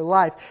sin in your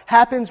life,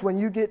 happens when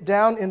you get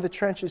down in the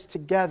trenches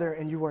together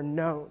and you are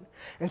known.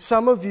 And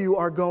some of you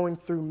are going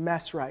through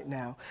mess right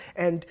now.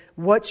 And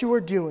what you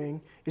are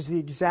doing is the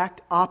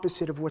exact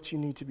opposite of what you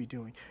need to be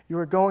doing. You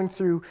are going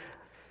through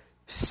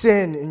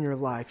sin in your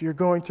life. You're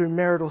going through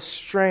marital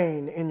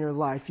strain in your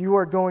life. You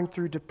are going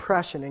through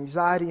depression,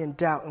 anxiety, and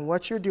doubt. And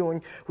what you're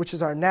doing, which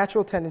is our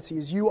natural tendency,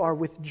 is you are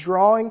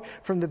withdrawing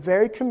from the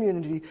very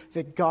community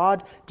that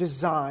God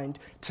designed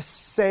to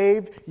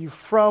save you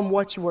from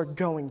what you are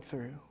going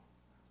through.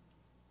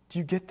 Do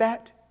you get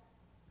that?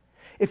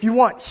 If you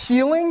want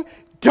healing,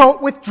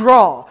 don't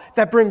withdraw.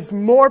 That brings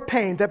more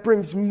pain. That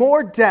brings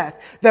more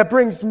death. That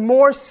brings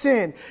more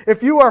sin.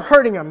 If you are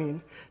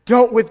hurting,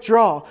 don't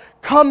withdraw.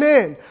 Come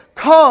in.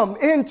 Come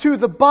into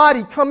the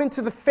body. Come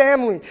into the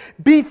family.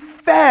 Be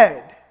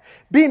fed.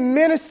 Be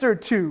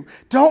ministered to.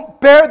 Don't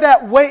bear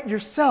that weight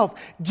yourself.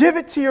 Give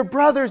it to your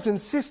brothers and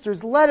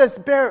sisters. Let us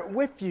bear it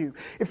with you.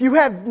 If you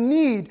have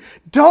need,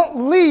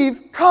 don't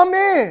leave. Come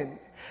in.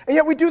 And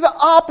yet we do the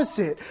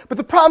opposite. But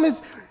the problem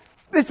is,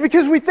 it's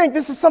because we think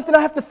this is something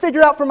I have to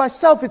figure out for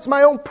myself. It's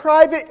my own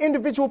private,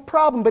 individual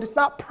problem, but it's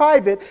not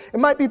private.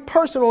 It might be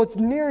personal. It's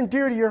near and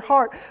dear to your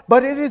heart,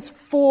 but it is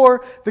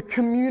for the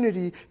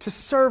community to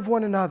serve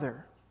one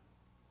another.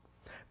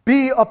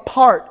 Be a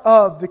part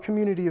of the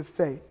community of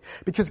faith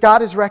because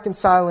God is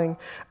reconciling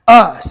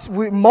us.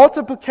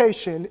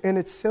 Multiplication in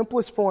its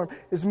simplest form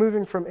is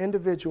moving from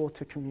individual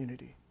to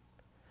community.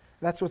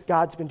 That's what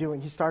God's been doing.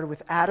 He started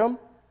with Adam.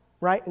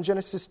 Right? In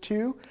Genesis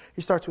 2,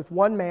 he starts with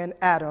one man,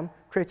 Adam,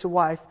 creates a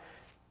wife,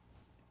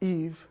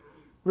 Eve,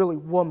 really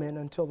woman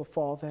until the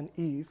fall, then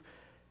Eve.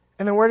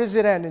 And then where does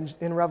it end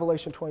in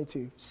Revelation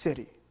 22?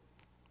 City.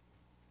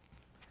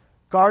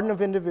 Garden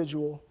of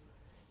individual,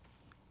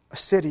 a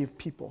city of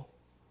people.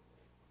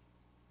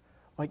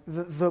 Like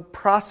the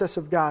process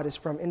of God is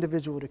from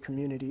individual to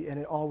community, and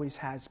it always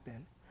has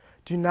been.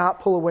 Do not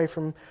pull away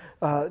from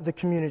the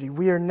community.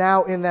 We are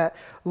now in that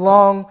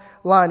long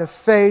line of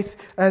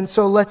faith, and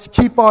so let's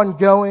keep on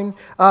going.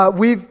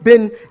 We've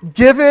been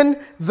given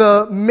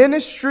the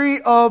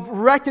ministry of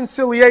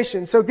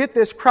reconciliation. So get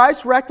this,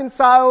 Christ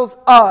reconciles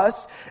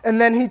us,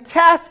 and then he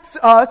tasks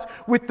us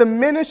with the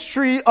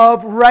ministry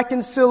of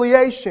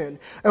reconciliation.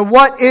 And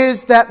what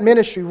is that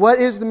ministry? What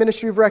is the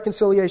ministry of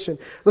reconciliation?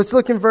 Let's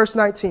look in verse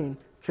 19,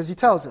 because he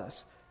tells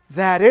us,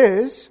 that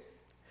is,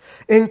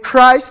 in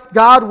Christ,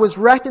 God was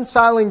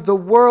reconciling the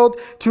world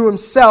to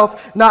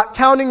himself, not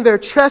counting their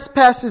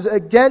trespasses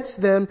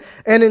against them,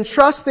 and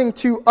entrusting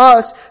to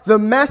us the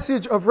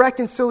message of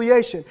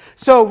reconciliation.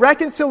 So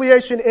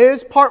reconciliation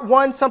is, part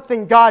one,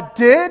 something God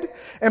did,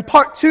 and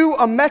part two,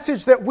 a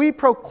message that we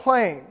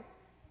proclaim.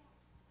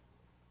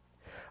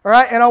 All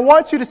right, and I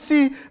want you to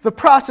see the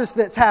process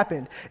that's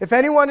happened. If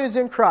anyone is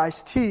in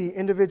Christ, he,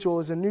 individual,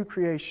 is a new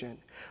creation.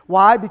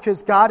 Why?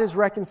 Because God is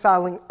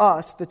reconciling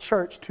us, the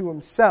church, to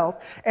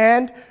himself.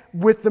 And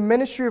with the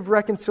ministry of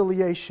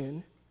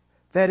reconciliation,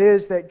 that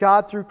is, that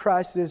God through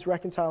Christ is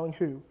reconciling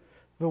who?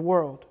 The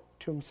world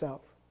to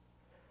himself.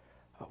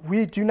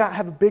 We do not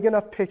have a big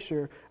enough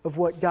picture of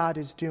what God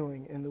is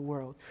doing in the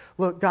world.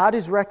 Look, God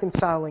is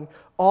reconciling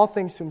all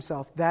things to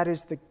himself. That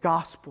is the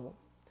gospel.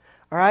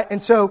 All right?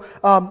 And so,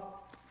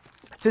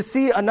 to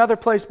see another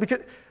place, because,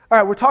 all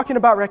right, we're talking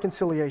about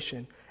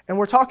reconciliation. And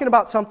we're talking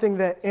about something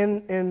that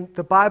in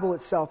the Bible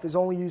itself is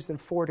only used in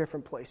 4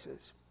 different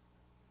places.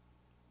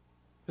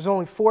 There's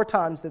only 4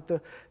 times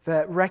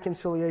that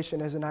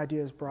reconciliation as an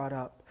idea is brought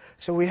up.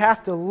 So we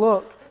have to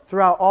look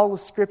throughout all of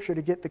Scripture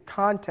to get the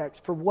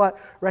context for what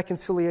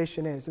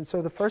reconciliation is. And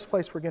so the first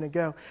place we're going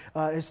to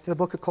go is to the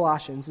book of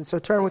Colossians. And so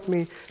turn with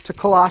me to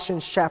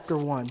Colossians chapter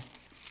 1.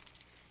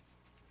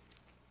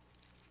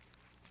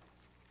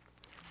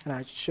 And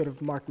I should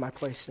have marked my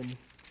place in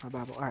my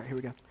Bible. All right, here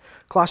we go.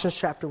 Colossians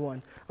chapter 1.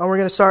 And we're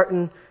going to start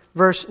in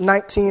verse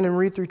 19 and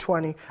read through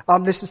 20.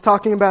 This is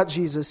talking about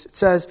Jesus. It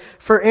says,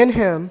 "For in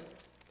him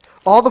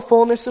all the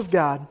fullness of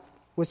God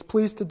was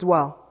pleased to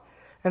dwell,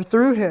 and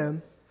through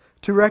him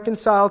to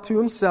reconcile to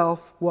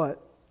himself,"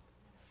 what?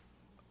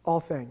 All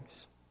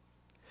things.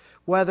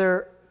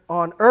 Whether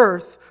on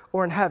earth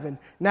or in heaven.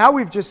 Now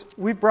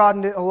we've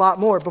broadened it a lot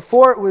more.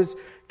 Before it was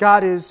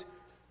God is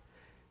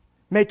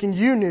making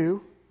you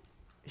new.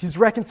 He's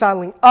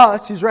reconciling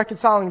us. He's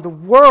reconciling the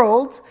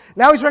world.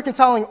 Now he's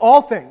reconciling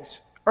all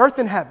things, earth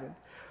and heaven.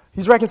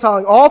 He's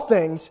reconciling all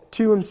things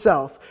to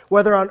himself,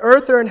 whether on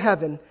earth or in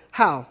heaven.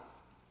 How?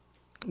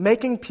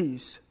 Making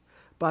peace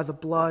by the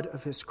blood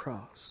of his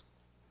cross.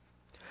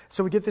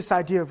 So we get this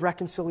idea of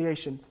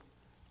reconciliation.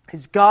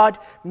 Is God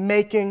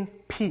making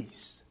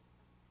peace?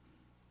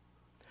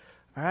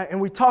 All right,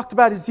 and we talked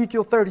about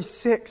Ezekiel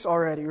 36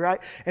 already, right?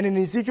 And in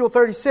Ezekiel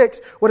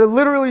 36, what it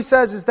literally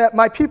says is that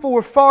my people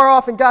were far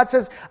off, and God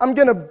says, I'm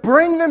going to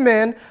bring them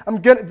in.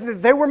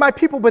 They were my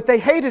people, but they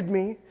hated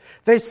me.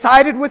 They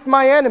sided with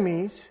my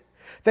enemies.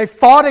 They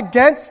fought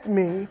against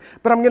me,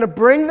 but I'm going to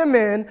bring them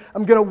in.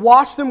 I'm going to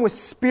wash them with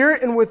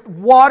Spirit and with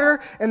water,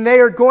 and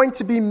they're going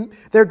to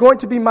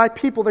be my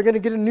people. They're going to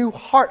get a new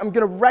heart. I'm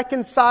going to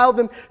reconcile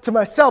them to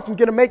myself. I'm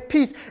going to make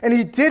peace. And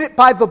he did it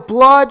by the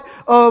blood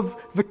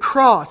of the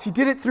cross. He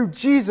did it through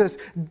Jesus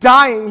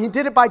dying. He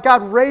did it by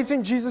God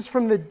raising Jesus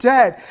from the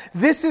dead.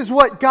 This is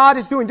what God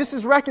is doing. This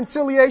is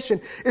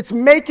reconciliation. It's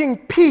making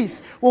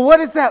peace. Well, what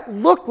does that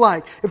look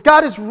like? If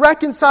God is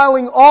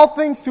reconciling all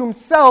things to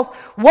himself,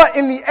 what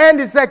in the end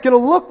is that going to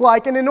look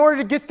like? And in order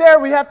to get there,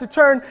 we have to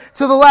turn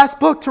to the last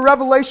book, to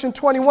Revelation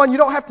 21. You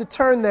don't have to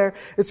turn there.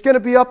 It's going to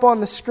be up on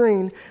the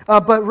screen.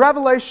 But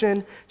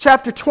Revelation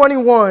chapter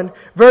 21,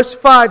 verse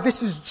 5,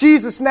 this is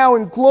Jesus now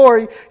in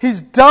glory.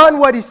 He's done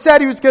what he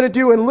said he was going to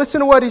do. And listen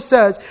to what he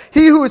says.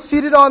 He who is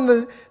seated on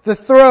the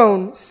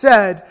throne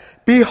said,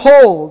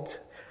 "Behold,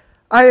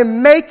 I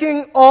am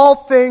making all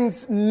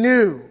things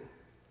new."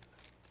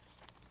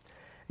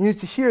 You need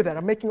to hear that.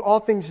 I'm making all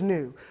things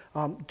new.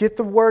 Get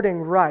the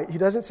wording right. He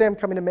doesn't say I'm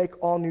coming to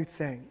make all new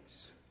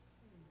things.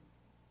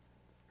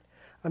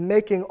 I'm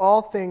making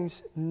all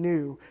things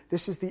new.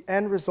 This is the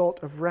end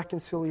result of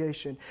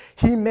reconciliation.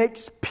 He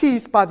makes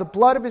peace by the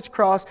blood of his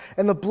cross,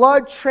 and the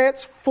blood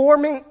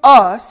transforming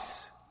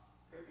us,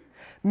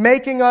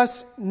 making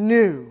us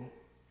new,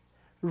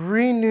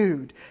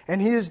 renewed.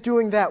 And he is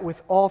doing that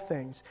with all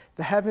things,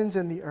 the heavens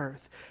and the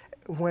earth.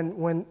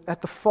 When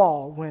at the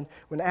fall,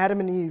 when Adam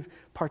and Eve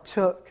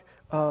partook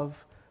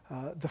of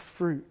the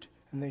fruit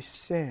and they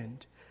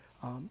sinned,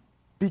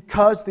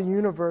 because the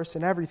universe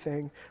and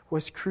everything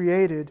was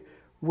created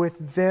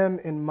with them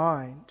in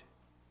mind,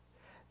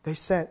 they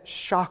sent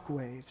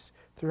shockwaves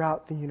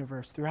throughout the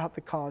universe, throughout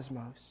the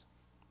cosmos.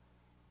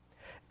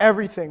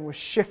 Everything was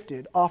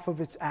shifted off of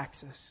its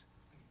axis.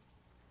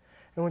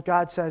 And what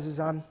God says is,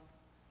 I'm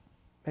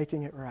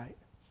making it right.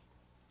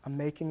 I'm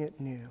making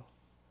it new.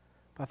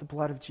 By the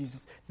blood of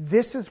Jesus.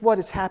 This is what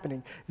is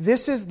happening.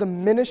 This is the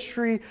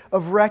ministry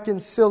of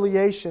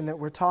reconciliation that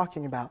we're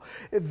talking about.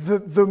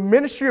 The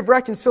ministry of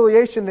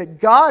reconciliation that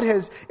God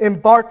has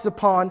embarked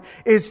upon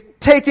is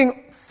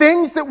taking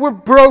things that were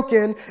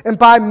broken, and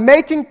by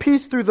making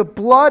peace through the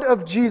blood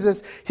of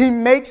Jesus, he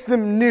makes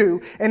them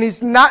new. And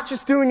he's not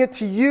just doing it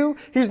to you.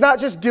 He's not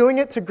just doing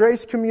it to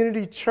Grace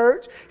Community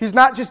Church. He's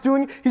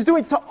doing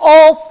it to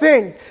all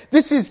things.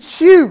 This is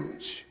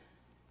huge.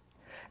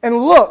 And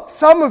look,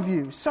 some of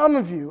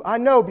you, I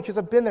know because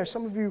I've been there,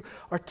 some of you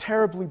are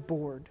terribly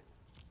bored.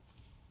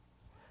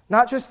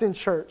 Not just in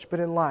church, but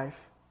in life.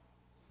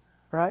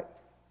 Right?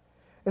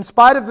 In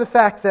spite of the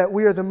fact that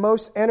we are the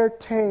most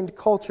entertained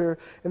culture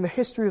in the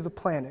history of the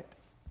planet,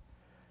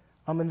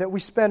 and that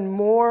we spend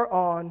more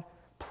on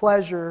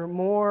pleasure,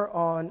 more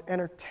on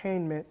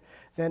entertainment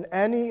than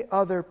any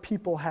other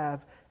people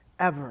have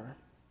ever.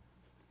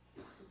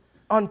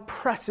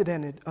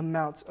 Unprecedented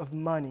amounts of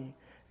money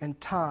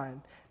and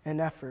time and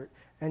effort,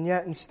 and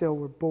yet and still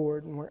we're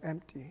bored and we're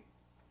empty.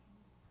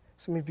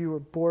 Some of you are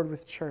bored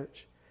with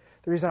church.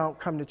 The reason I don't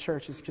come to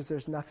church is because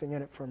there's nothing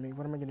in it for me.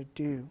 What am I going to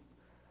do?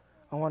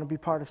 I want to be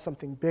part of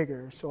something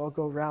bigger, so I'll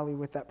go rally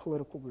with that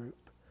political group,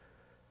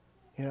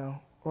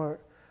 or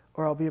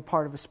I'll be a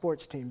part of a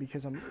sports team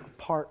because I'm a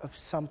part of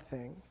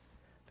something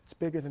that's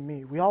bigger than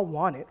me. We all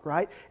want it,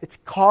 right? It's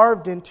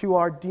carved into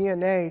our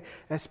DNA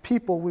as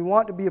people. We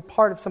want to be a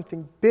part of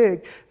something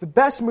big. The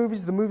best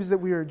movies, the movies that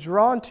we are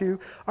drawn to,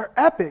 are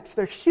epics.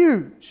 They're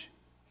huge.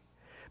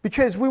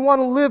 Because we want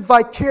to live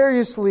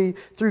vicariously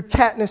through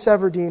Katniss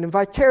Everdeen, and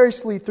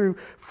vicariously through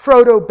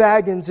Frodo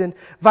Baggins, and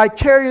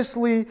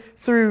vicariously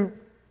through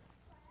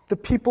the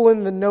people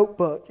in The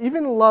Notebook.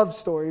 Even love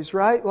stories,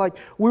 right? Like,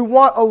 we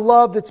want a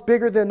love that's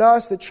bigger than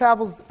us, that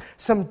travels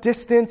some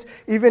distance,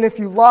 even if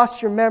you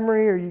lost your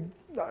memory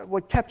or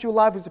what kept you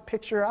alive was a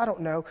picture. I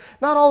don't know.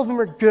 Not all of them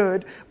are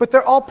good, but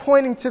they're all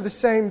pointing to the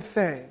same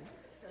thing.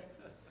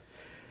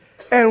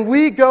 And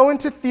we go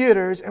into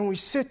theaters and we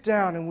sit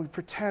down and we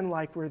pretend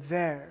like we're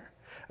there.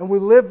 And we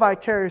live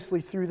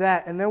vicariously through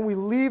that. And then we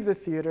leave the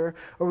theater,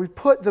 or we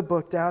put the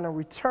book down, or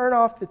we turn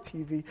off the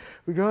TV.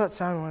 We go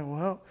outside and we're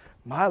like, well,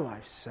 my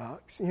life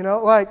sucks.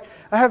 I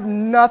have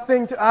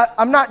nothing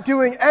I'm not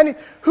doing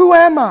who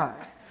am I?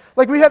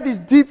 Like, we have these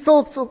deep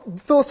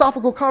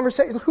philosophical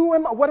conversations. Who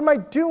am I? What am I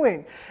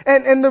doing?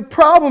 And the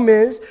problem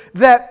is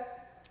that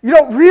you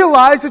don't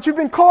realize that you've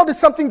been called to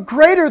something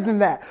greater than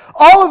that.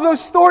 All of those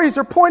stories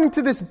are pointing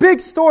to this big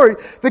story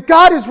that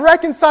God is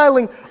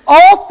reconciling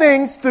all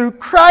things through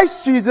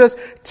Christ Jesus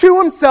to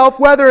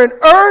himself, whether in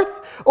earth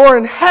or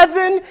in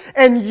heaven,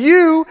 and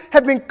you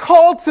have been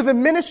called to the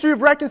ministry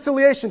of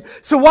reconciliation.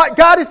 So what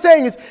God is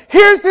saying is,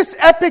 here's this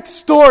epic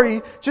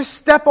story, just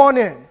step on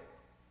in.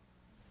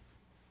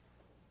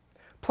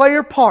 Play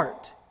your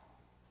part.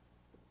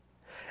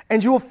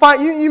 And you will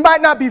find, you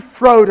might not be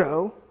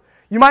Frodo.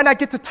 You might not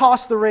get to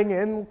toss the ring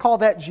in. We'll call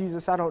that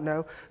Jesus. I don't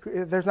know.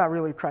 There's not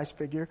really a Christ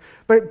figure.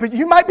 But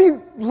you might be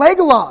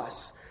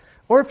Legolas.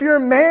 Or if you're a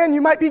man,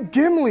 you might be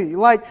Gimli.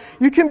 Like,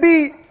 you can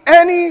be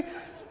any...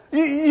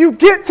 You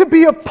get to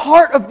be a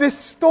part of this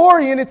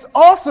story, and it's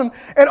awesome.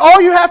 And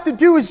all you have to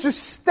do is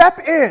just step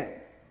in.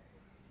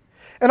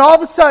 And all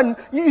of a sudden,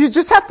 you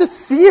just have to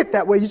see it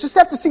that way. You just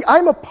have to see,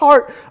 I'm a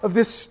part of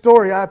this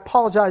story. I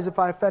apologize if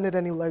I offended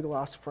any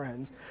Legolas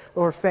friends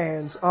or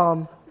fans.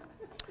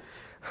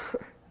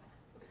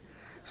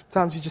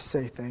 Sometimes you just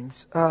say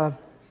things.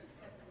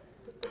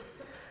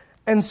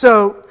 And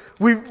so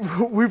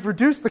we've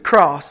reduced the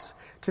cross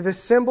to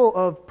this symbol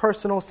of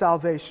personal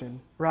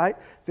salvation, right?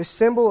 This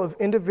symbol of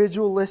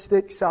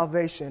individualistic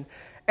salvation.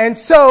 And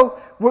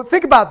so,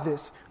 think about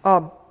this.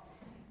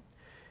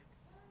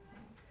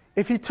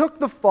 If he took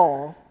the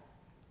fall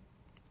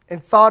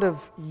and thought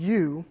of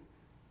you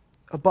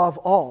above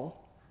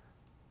all,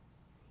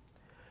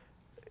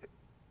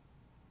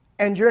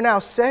 and you're now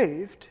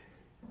saved,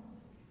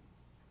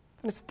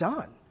 then it's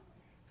done.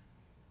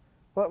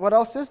 What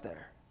else is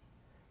there?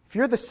 If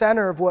you're the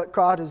center of what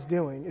God is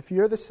doing, if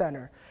you're the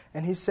center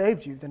and He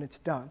saved you, then it's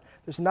done.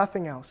 There's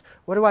nothing else.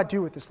 What do I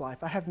do with this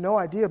life? I have no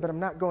idea, but I'm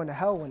not going to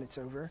hell when it's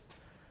over.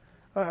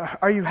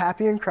 Are you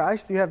happy in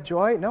Christ? Do you have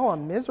joy? No,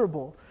 I'm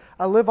miserable.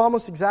 I live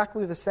almost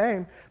exactly the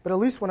same, but at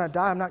least when I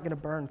die, I'm not going to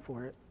burn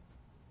for it.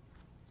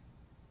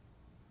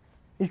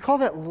 You call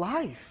that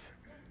life.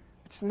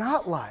 It's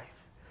not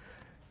life.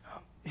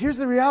 Here's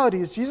the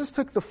reality is Jesus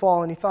took the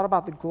fall and He thought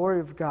about the glory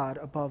of God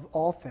above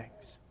all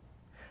things.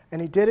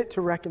 And He did it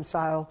to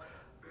reconcile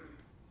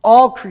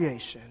all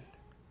creation,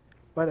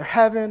 whether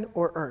heaven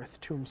or earth,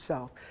 to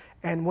Himself.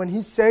 And when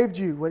He saved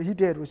you, what He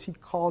did was He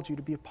called you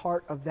to be a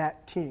part of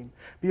that team.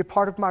 Be a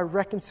part of my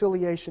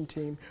reconciliation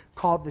team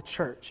called the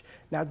church.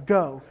 Now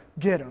go,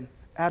 get them,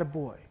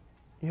 attaboy.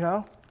 You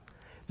know?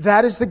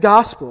 That is the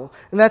gospel.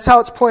 And that's how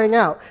it's playing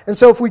out. And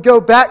so if we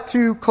go back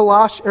to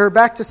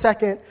back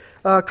to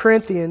 2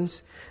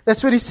 Corinthians,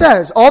 that's what he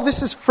says. All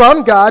this is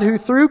from God, who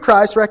through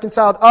Christ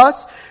reconciled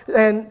us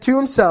and to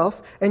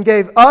Himself and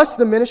gave us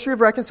the ministry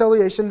of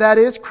reconciliation. That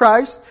is,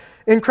 Christ.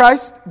 In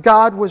Christ,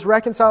 God was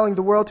reconciling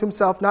the world to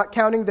Himself, not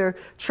counting their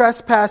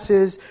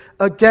trespasses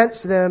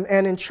against them,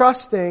 and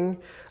entrusting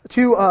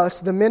to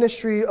us the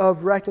ministry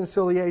of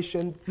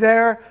reconciliation.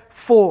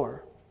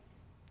 Therefore,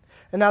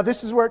 and now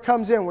this is where it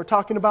comes in. We're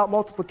talking about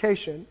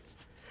multiplication.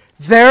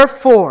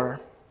 Therefore,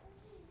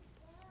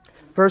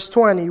 verse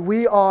 20,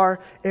 we are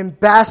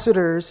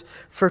ambassadors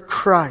for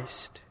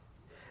Christ,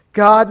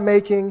 God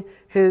making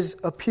His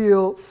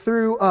appeal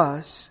through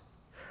us.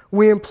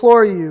 We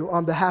implore you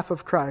on behalf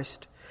of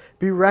Christ,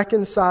 be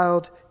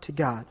reconciled to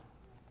God.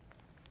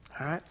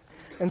 All right?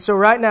 And so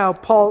right now,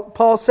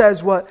 Paul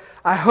says what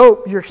I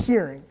hope you're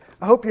hearing.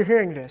 I hope you're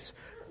hearing this.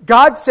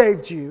 God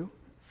saved you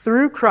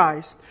through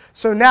Christ.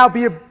 So now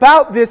be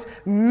about this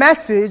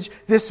message,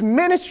 this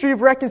ministry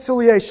of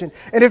reconciliation.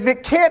 And if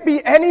it can't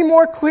be any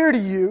more clear to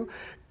you,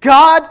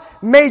 God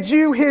made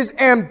you His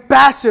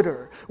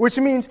ambassador, which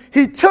means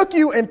He took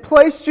you and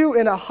placed you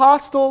in a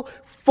hostile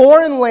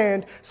foreign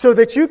land so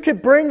that you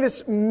could bring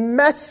this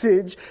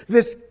message,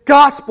 this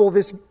gospel,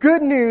 this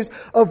good news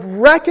of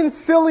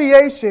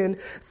reconciliation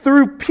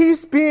through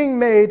peace being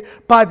made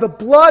by the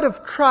blood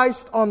of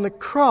Christ on the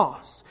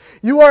cross.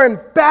 You are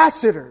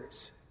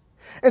ambassadors.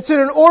 And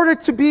so in order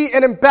to be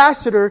an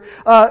ambassador,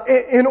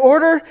 in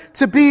order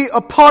to be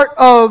a part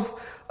of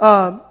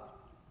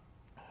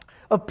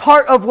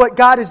what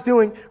God is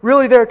doing,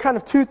 really there are kind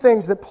of two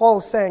things that Paul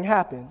is saying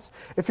happens.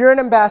 If you're an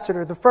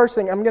ambassador, the first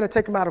thing, I'm going to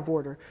take them out of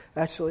order,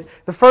 actually.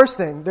 The first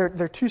thing, there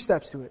are two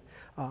steps to it.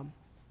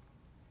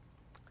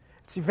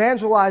 It's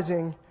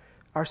evangelizing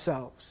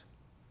ourselves.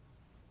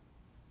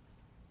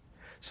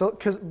 So,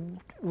 because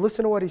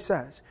listen to what he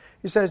says.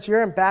 He says,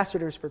 you're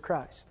ambassadors for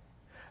Christ.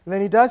 And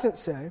then he doesn't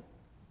say,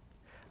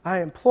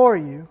 I implore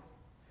you,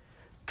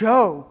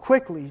 go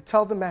quickly,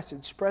 tell the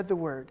message, spread the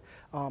word,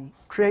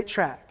 create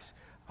tracts.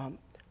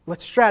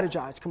 Let's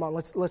strategize. Come on,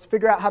 let's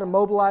figure out how to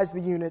mobilize the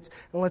units,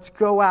 and let's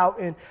go out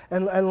and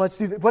let's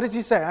do that. What does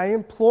he say? I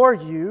implore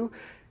you,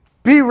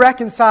 be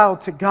reconciled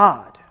to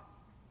God.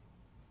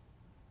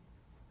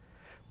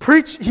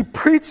 He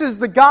preaches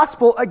the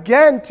gospel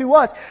again to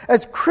us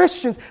as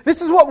Christians.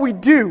 This is what we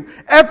do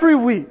every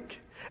week.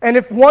 And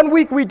if one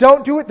week we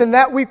don't do it, then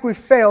that week we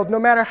failed. No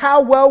matter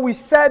how well we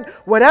said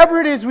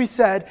whatever it is we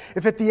said,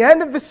 if at the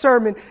end of the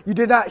sermon you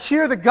did not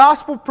hear the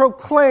gospel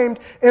proclaimed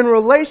in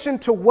relation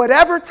to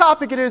whatever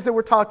topic it is that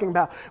we're talking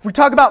about. If we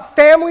talk about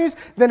families,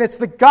 then it's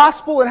the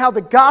gospel and how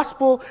the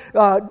gospel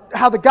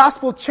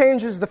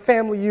changes the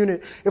family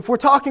unit. If we're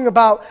talking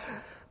about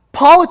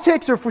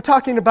politics, or if we're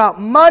talking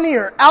about money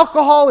or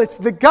alcohol, it's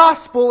the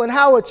gospel and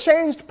how a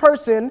changed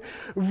person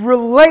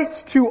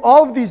relates to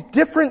all of these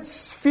different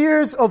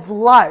spheres of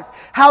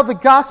life, how the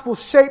gospel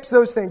shapes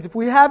those things. If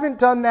we haven't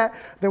done that,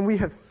 then we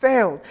have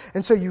failed.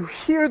 And so you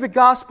hear the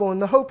gospel,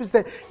 and the hope is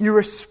that you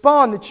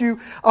respond, that you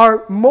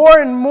are more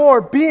and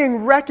more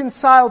being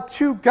reconciled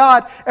to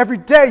God every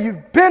day.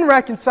 You've been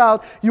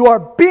reconciled. You are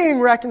being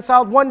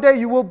reconciled. One day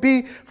you will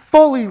be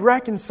fully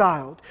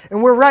reconciled.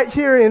 And we're right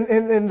here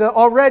in the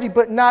already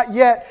but not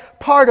yet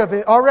part of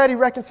it. Already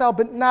reconciled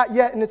but not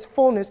yet in its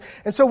fullness.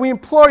 And so we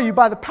implore you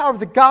by the power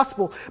of the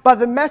gospel, by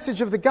the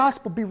message of the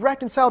gospel, be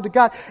reconciled to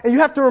God. And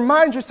you have to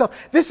remind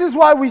yourself, this is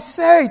why we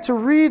say to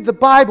read the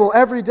Bible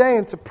every day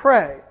and to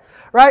pray.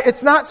 right?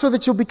 It's not so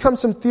that you'll become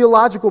some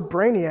theological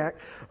brainiac.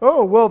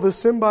 Oh, well,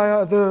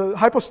 the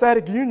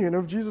hypostatic union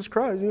of Jesus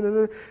Christ.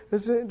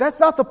 That's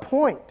not the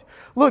point.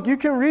 Look, you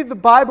can read the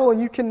Bible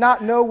and you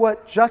cannot know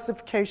what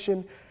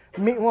justification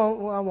means.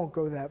 Well, I won't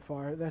go that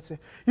far. That's it.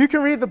 You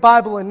can read the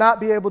Bible and not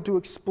be able to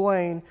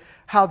explain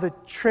how the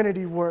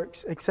Trinity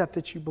works except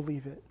that you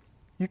believe it.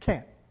 You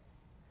can't.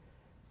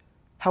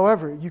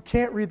 However, you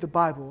can't read the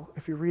Bible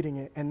if you're reading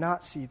it and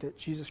not see that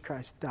Jesus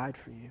Christ died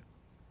for you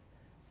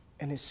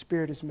and His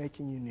Spirit is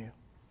making you new.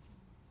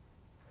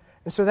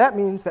 And so that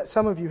means that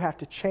some of you have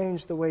to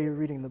change the way you're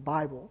reading the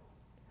Bible.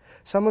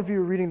 Some of you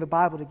are reading the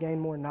Bible to gain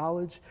more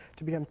knowledge,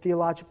 to become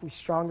theologically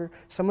stronger.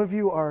 Some of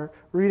you are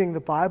reading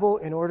the Bible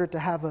in order to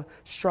have a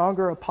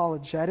stronger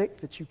apologetic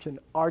that you can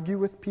argue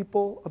with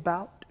people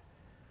about.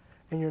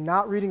 And you're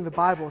not reading the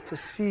Bible to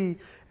see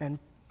and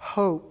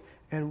hope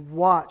and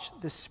watch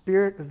the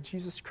Spirit of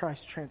Jesus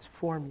Christ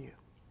transform you.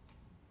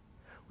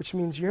 Which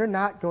means you're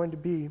not going to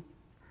be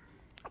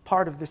a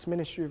part of this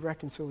ministry of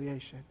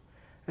reconciliation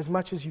as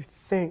much as you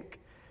think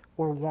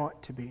or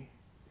want to be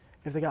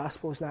if the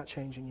gospel is not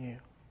changing you.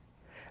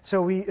 So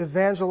we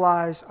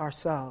evangelize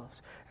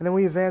ourselves, and then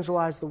we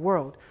evangelize the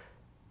world.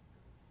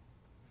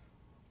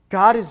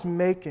 God is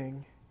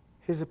making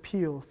His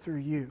appeal through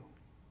you.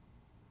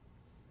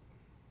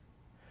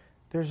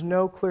 There's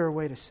no clearer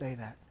way to say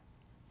that.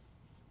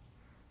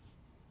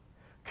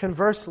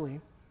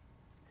 Conversely,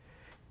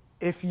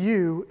 if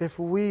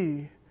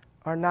we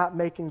are not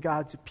making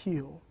God's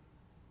appeal,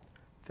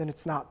 then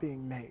it's not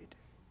being made.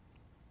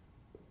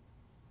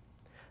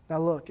 Now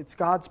look, it's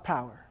God's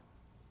power.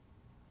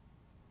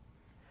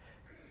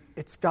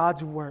 It's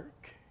God's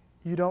work.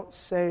 You don't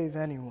save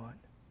anyone.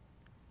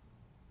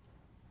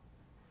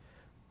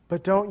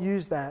 But don't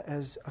use that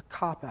as a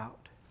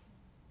cop-out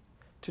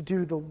to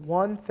do the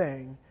one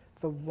thing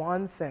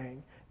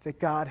that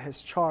God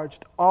has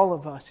charged all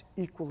of us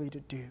equally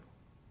to do.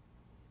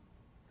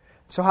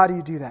 So how do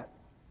you do that?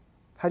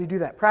 How do you do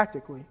that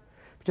practically?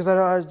 Because I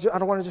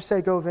don't want to just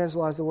say go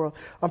evangelize the world.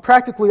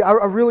 Practically, I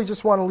really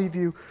just want to leave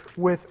you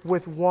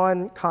with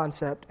one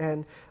concept,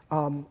 and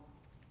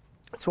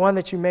it's one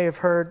that you may have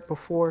heard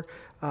before.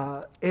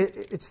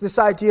 It's this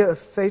idea of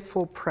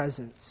faithful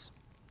presence.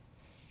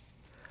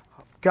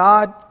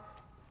 God,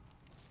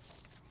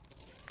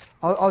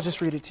 I'll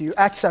just read it to you.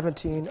 Acts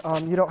 17.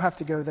 You don't have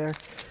to go there.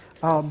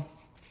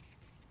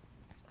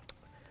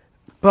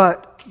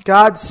 But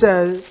God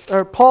says,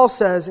 or Paul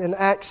says in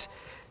Acts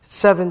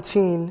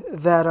 17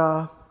 that,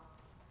 all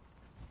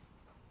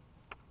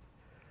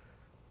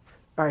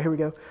right, here we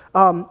go.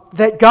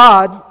 That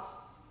God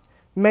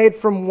made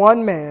from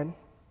one man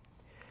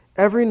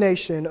every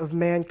nation of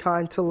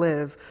mankind to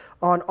live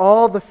on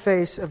all the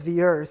face of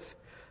the earth.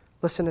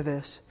 Listen to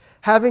this.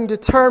 Having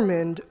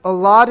determined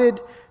allotted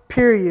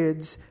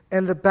periods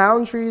and the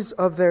boundaries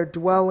of their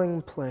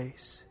dwelling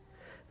place,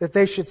 that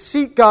they should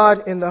seek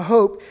God in the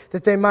hope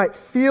that they might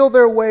feel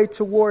their way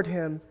toward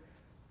Him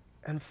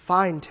and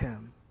find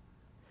Him.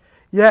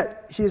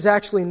 Yet He is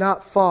actually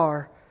not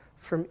far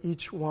from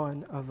each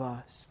one of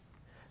us.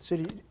 So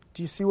do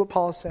you see what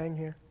Paul is saying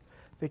here?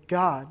 That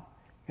God,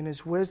 in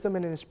His wisdom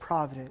and in His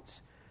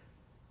providence,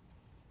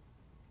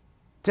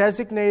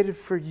 designated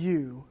for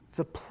you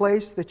the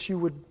place that you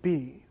would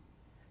be,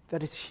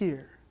 that is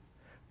here.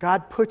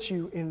 God put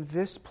you in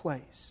this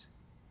place.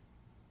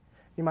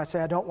 You might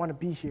say, I don't want to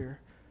be here.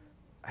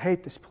 I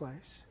hate this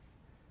place.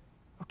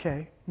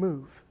 Okay,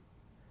 move.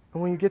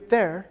 And when you get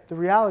there, the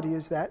reality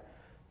is that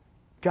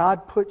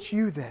God put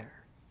you there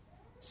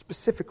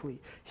specifically.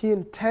 He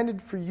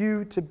intended for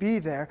you to be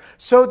there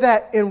so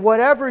that in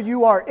whatever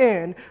you are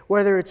in,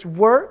 whether it's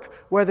work,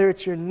 whether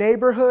it's your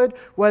neighborhood,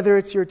 whether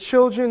it's your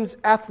children's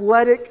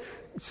athletic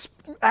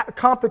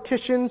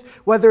competitions,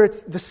 whether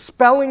it's the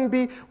spelling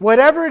bee,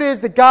 whatever it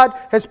is that God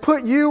has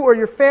put you or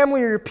your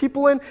family or your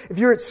people in, if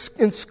you're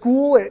in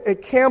school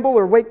at Campbell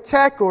or Wake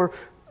Tech or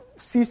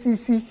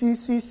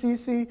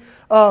CCCCCCC,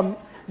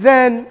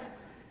 then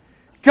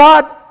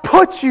God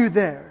puts you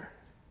there.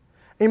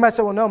 And you might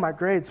say, well, no, my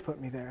grades put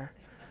me there.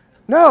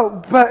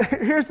 No, but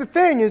here's the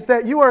thing, is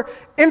that you are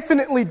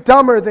infinitely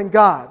dumber than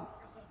God.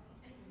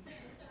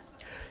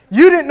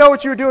 You didn't know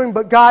what you were doing,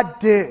 but God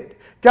did.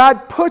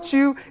 God put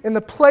you in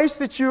the place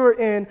that you are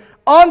in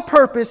on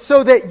purpose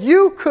so that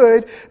you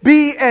could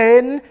be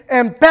an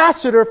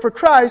ambassador for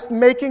Christ,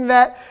 making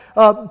that,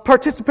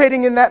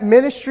 participating in that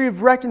ministry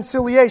of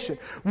reconciliation.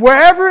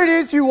 Wherever it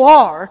is you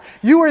are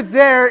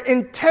there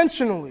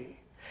intentionally.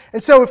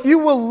 And so if you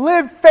will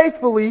live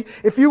faithfully,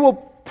 if you will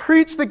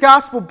preach the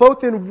gospel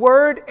both in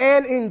word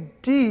and in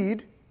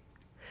deed,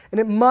 and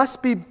it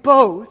must be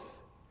both,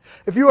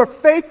 if you are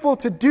faithful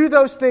to do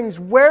those things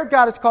where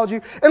God has called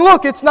you, and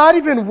look, it's not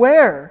even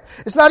where.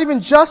 It's not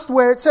even just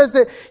where. It says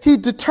that He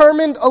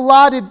determined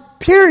allotted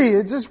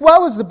periods as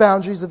well as the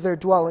boundaries of their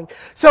dwelling.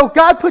 So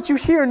God put you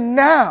here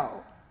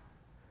now.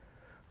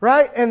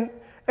 Right? And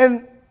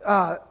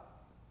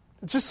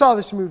just saw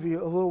this movie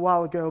a little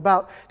while ago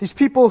about these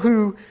people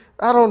who,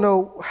 I don't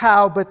know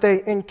how, but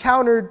they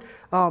encountered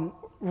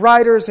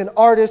writers and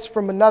artists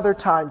from another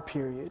time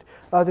period.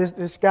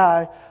 This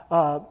guy,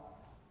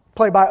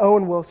 played by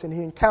Owen Wilson,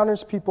 he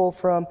encounters people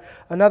from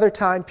another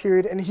time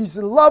period, and he's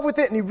in love with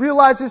it, and he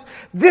realizes,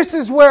 this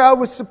is where I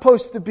was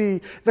supposed to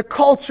be. The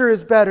culture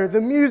is better.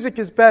 The music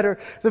is better.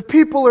 The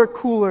people are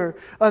cooler.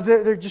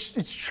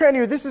 It's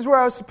trendier. This is where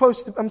I'm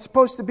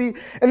supposed to be.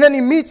 And then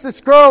he meets this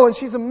girl, and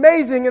she's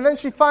amazing, and then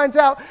she finds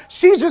out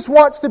she just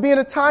wants to be in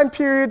a time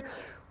period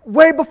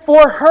way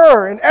before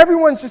her, and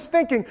everyone's just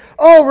thinking,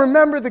 oh,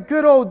 remember the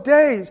good old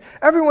days.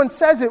 Everyone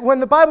says it when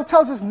the Bible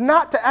tells us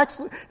not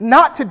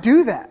to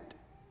do that.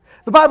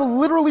 The Bible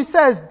literally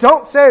says,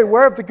 don't say,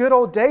 where have the good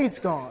old days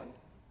gone?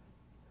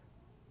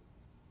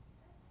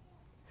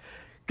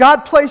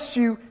 God placed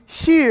you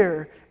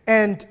here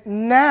and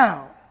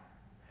now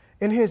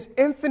in His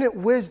infinite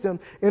wisdom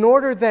in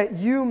order that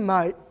you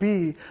might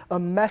be a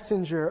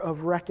messenger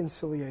of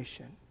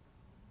reconciliation,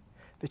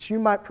 that you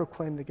might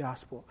proclaim the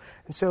gospel.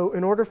 And so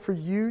in order for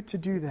you to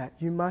do that,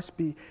 you must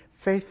be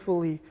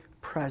faithfully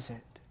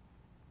present.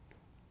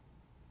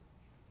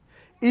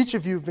 Each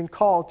of you have been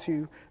called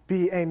to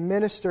be a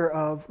minister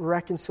of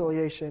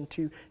reconciliation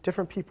to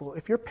different people.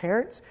 If you're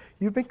parents,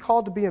 you've been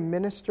called to be a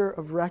minister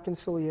of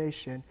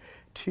reconciliation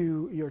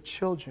to your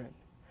children.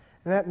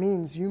 And that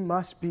means you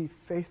must be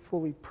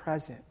faithfully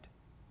present.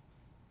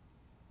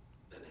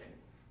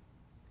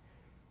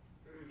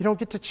 You don't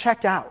get to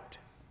check out.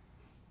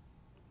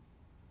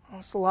 Oh,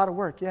 it's a lot of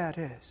work. Yeah, it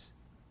is.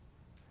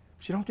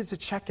 But you don't get to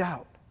check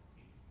out.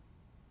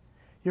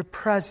 Your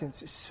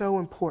presence is so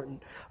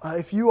important.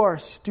 If you are a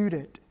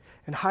student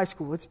in high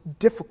school, it's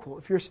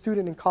difficult. If you're a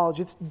student in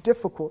college, it's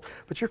difficult.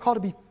 But you're called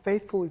to be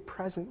faithfully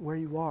present where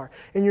you are.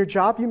 In your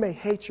job, you may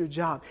hate your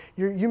job.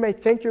 You may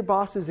think your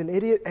boss is an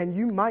idiot, and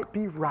you might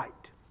be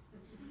right.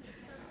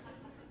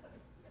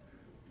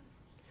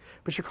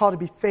 But you're called to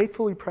be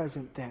faithfully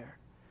present there.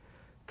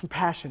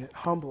 Compassionate,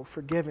 humble,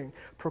 forgiving,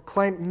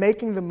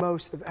 making the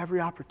most of every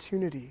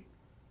opportunity.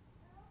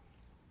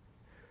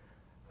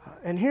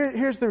 And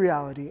here's the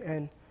reality,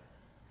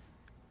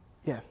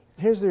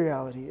 here's the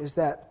reality, is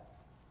that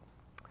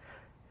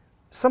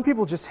some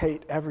people just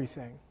hate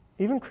everything,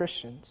 even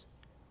Christians.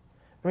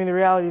 I mean, the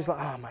reality is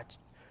like,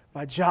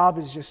 my job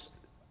is just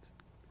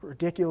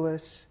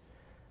ridiculous.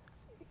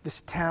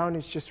 This town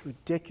is just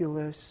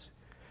ridiculous.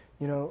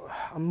 You know,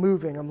 I'm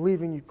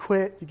leaving, you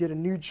quit, you get a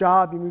new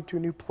job, you move to a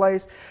new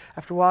place.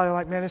 After a while, you're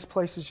like, man, this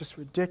place is just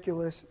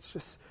ridiculous. It's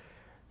just,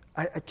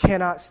 I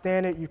cannot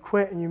stand it. You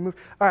quit and you move.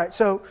 All right,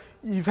 so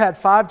you've had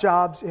 5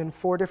 jobs in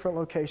 4 different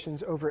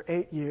locations over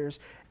 8 years,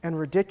 and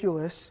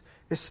ridiculous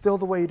is still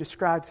the way you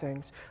describe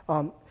things.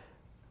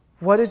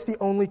 What is the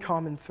only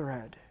common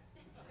thread?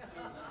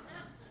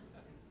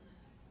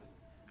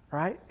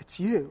 Right? It's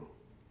you.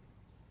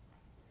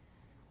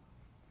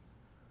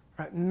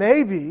 Right?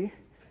 Maybe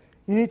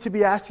you need to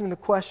be asking the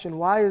question,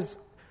 why is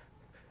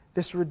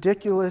this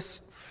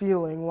ridiculous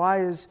feeling,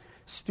 why is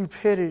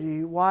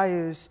stupidity, why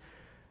is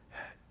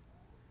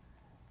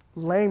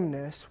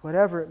lameness,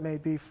 whatever it may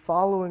be,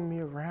 following me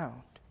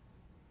around?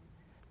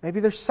 Maybe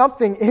there's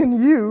something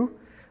in you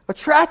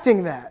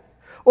attracting that.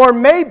 Or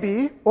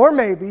maybe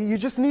you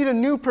just need a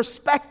new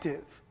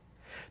perspective.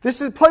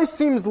 This place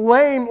seems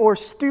lame or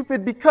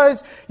stupid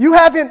because you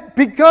haven't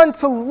begun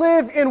to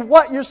live in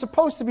what you're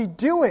supposed to be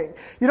doing.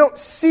 You don't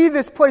see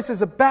this place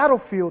as a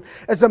battlefield,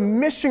 as a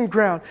mission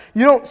ground.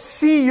 You don't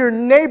see your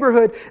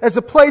neighborhood as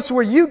a place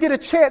where you get a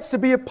chance to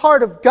be a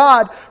part of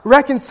God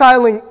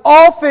reconciling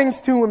all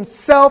things to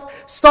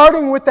Himself,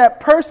 starting with that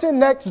person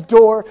next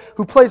door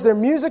who plays their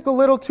music a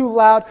little too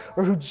loud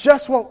or who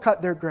just won't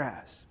cut their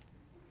grass.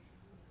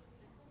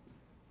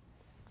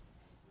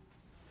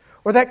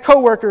 Or that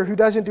coworker who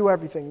doesn't do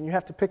everything and you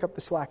have to pick up the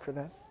slack for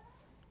them.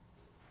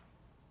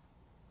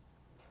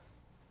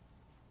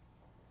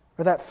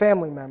 Or that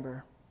family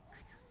member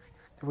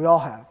that we all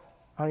have.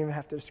 I don't even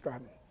have to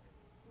describe it.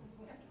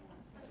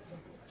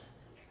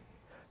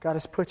 God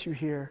has put you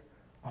here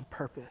on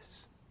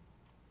purpose.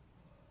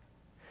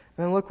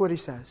 And then look what He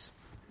says.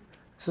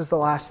 This is the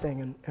last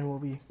thing and we'll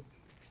be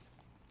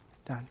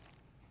done.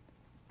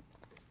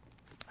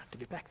 I have to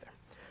get back there.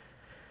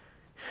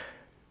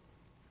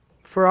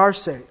 For our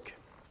sake,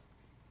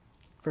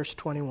 verse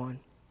 21,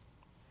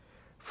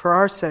 for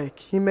our sake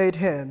He made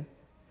Him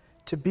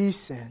to be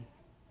sin,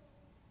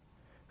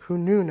 who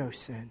knew no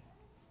sin,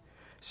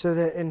 so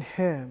that in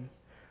Him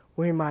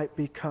we might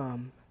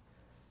become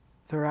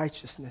the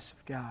righteousness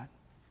of God.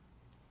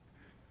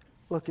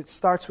 Look, it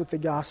starts with the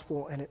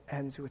gospel and it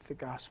ends with the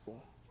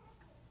gospel.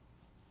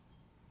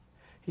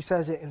 He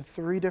says it in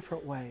 3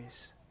 different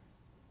ways.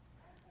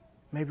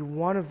 Maybe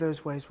one of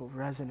those ways will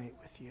resonate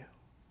with you.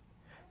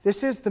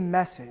 This is the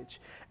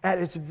message.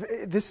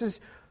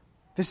 This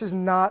is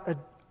not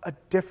a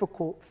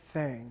difficult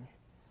thing,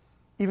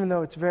 even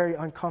though it's very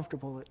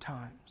uncomfortable at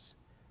times.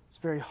 It's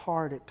very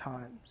hard at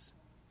times.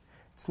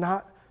 It's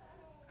not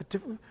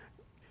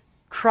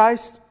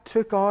Christ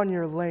took on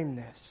your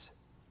lameness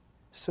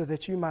so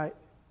that you might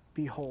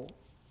be whole.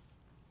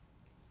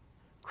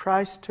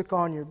 Christ took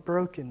on your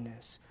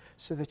brokenness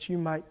so that you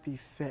might be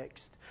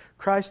fixed.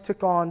 Christ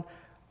took on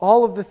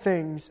all of the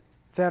things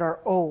that are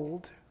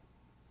old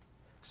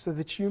so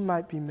that you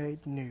might be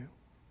made new.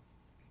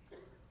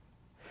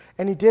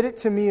 And he did it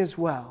to me as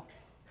well.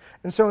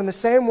 And so in the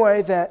same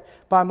way that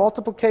by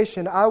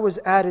multiplication I was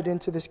added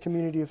into this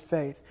community of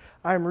faith,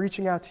 I am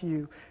reaching out to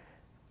you,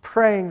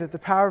 praying that the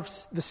power of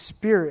the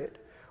Spirit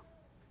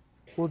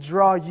will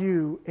draw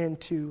you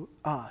into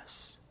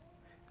us,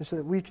 and so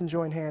that we can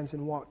join hands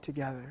and walk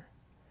together,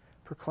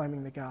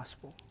 proclaiming the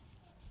gospel.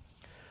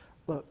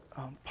 Look,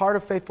 part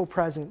of faithful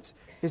presence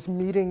is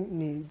meeting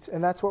needs,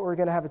 and that's what we're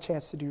going to have a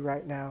chance to do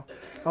right now.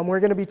 We're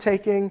going to be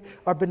taking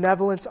our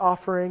benevolence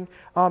offering,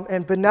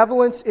 and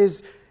benevolence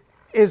is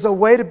a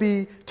way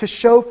to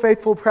show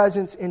faithful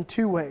presence in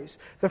two ways.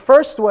 The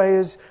first way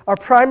is our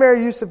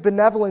primary use of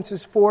benevolence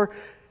is for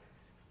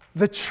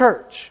the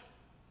church.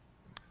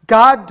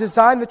 God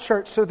designed the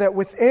church so that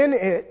within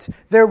it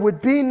there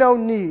would be no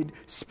need,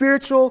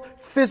 spiritual,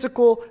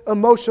 physical,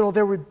 emotional,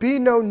 there would be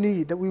no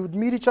need, that we would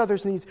meet each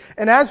other's needs.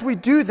 And as we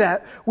do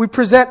that, we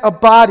present a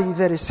body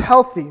that is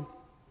healthy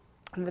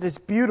and that is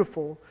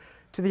beautiful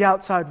to the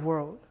outside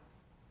world.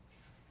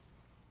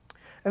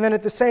 And then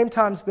at the same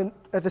time,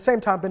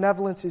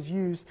 benevolence is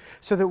used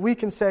so that we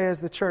can say as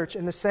the church,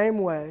 in the same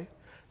way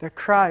that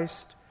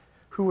Christ,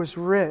 who was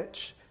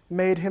rich,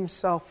 made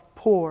himself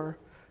poor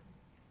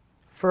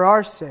for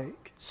our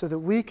sake so that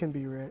we can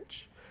be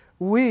rich,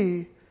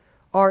 we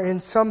are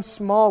in some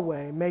small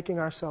way making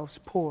ourselves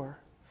poor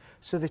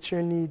so that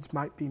your needs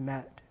might be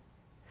met.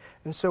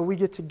 And so we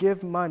get to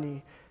give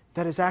money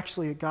that is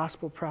actually a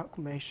gospel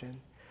proclamation.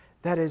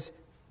 That is,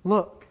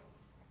 look,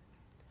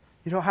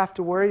 you don't have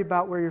to worry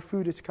about where your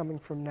food is coming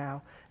from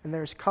now. And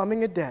there's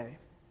coming a day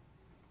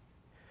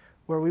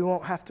where we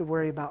won't have to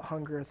worry about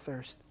hunger or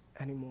thirst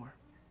anymore.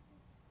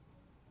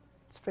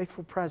 It's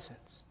faithful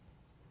presence.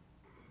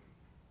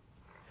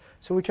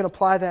 So we can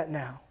apply that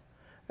now.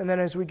 And then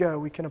as we go,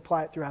 we can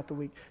apply it throughout the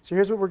week. So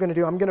here's what we're going to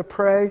do. I'm going to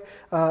pray.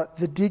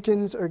 The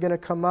deacons are going to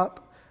come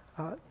up.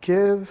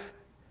 Give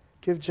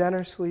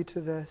generously to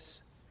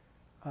this.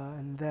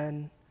 And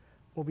then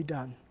we'll be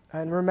done.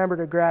 And remember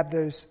to grab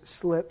those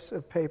slips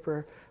of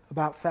paper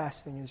about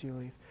fasting as you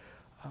leave.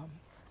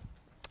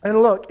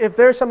 And look, if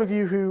there are some of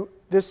you who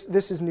this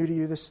is new to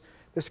you, this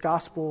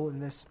gospel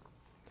and this,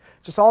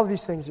 just all of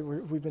these things that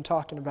we've been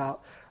talking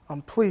about,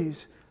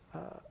 please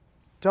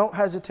don't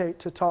hesitate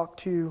to talk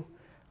to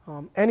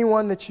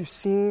anyone that you've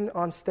seen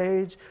on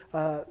stage,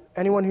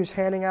 anyone who's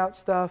handing out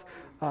stuff.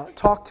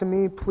 Talk to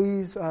me,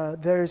 please.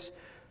 There's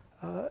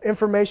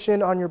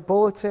information on your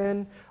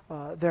bulletin.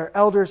 There are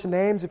elders'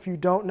 names if you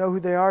don't know who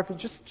they are. If you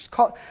just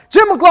call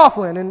Jim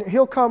McLaughlin, and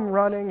he'll come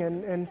running,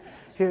 and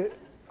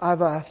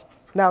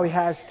now he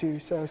has to,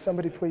 so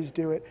somebody please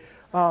do it.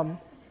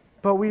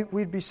 But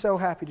we'd be so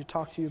happy to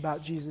talk to you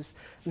about Jesus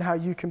and how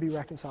you can be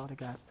reconciled to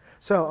God.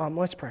 So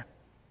let's pray.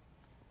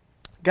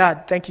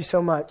 God, thank you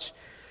so much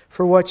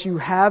for what you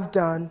have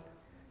done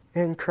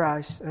in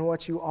Christ and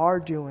what you are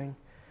doing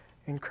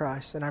in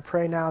Christ. And I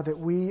pray now that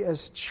we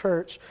as a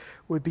church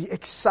would be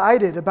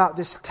excited about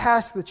this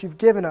task that you've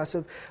given us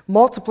of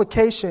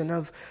multiplication,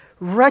 of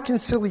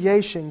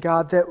reconciliation,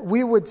 God, that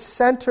we would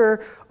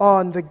center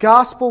on the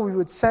gospel, we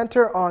would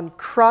center on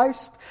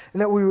Christ,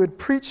 and that we would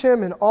preach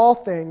him in all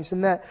things,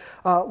 and that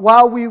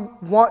while we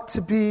want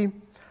to be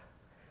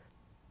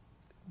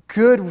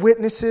good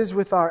witnesses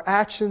with our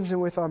actions and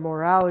with our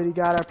morality,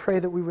 God, I pray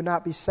that we would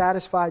not be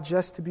satisfied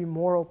just to be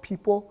moral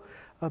people,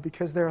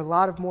 because there are a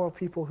lot of moral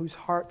people whose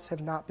hearts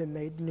have not been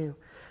made new.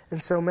 And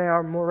so may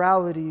our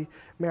morality,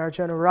 may our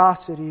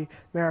generosity,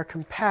 may our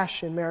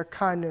compassion, may our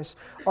kindness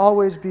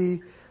always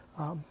be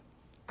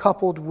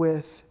coupled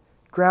with,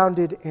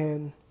 grounded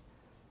in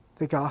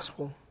the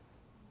gospel.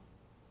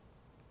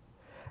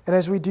 And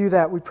as we do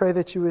that, we pray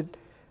that you would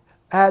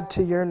add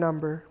to your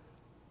number.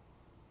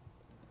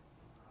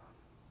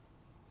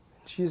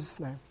 In Jesus'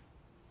 name,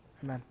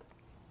 amen.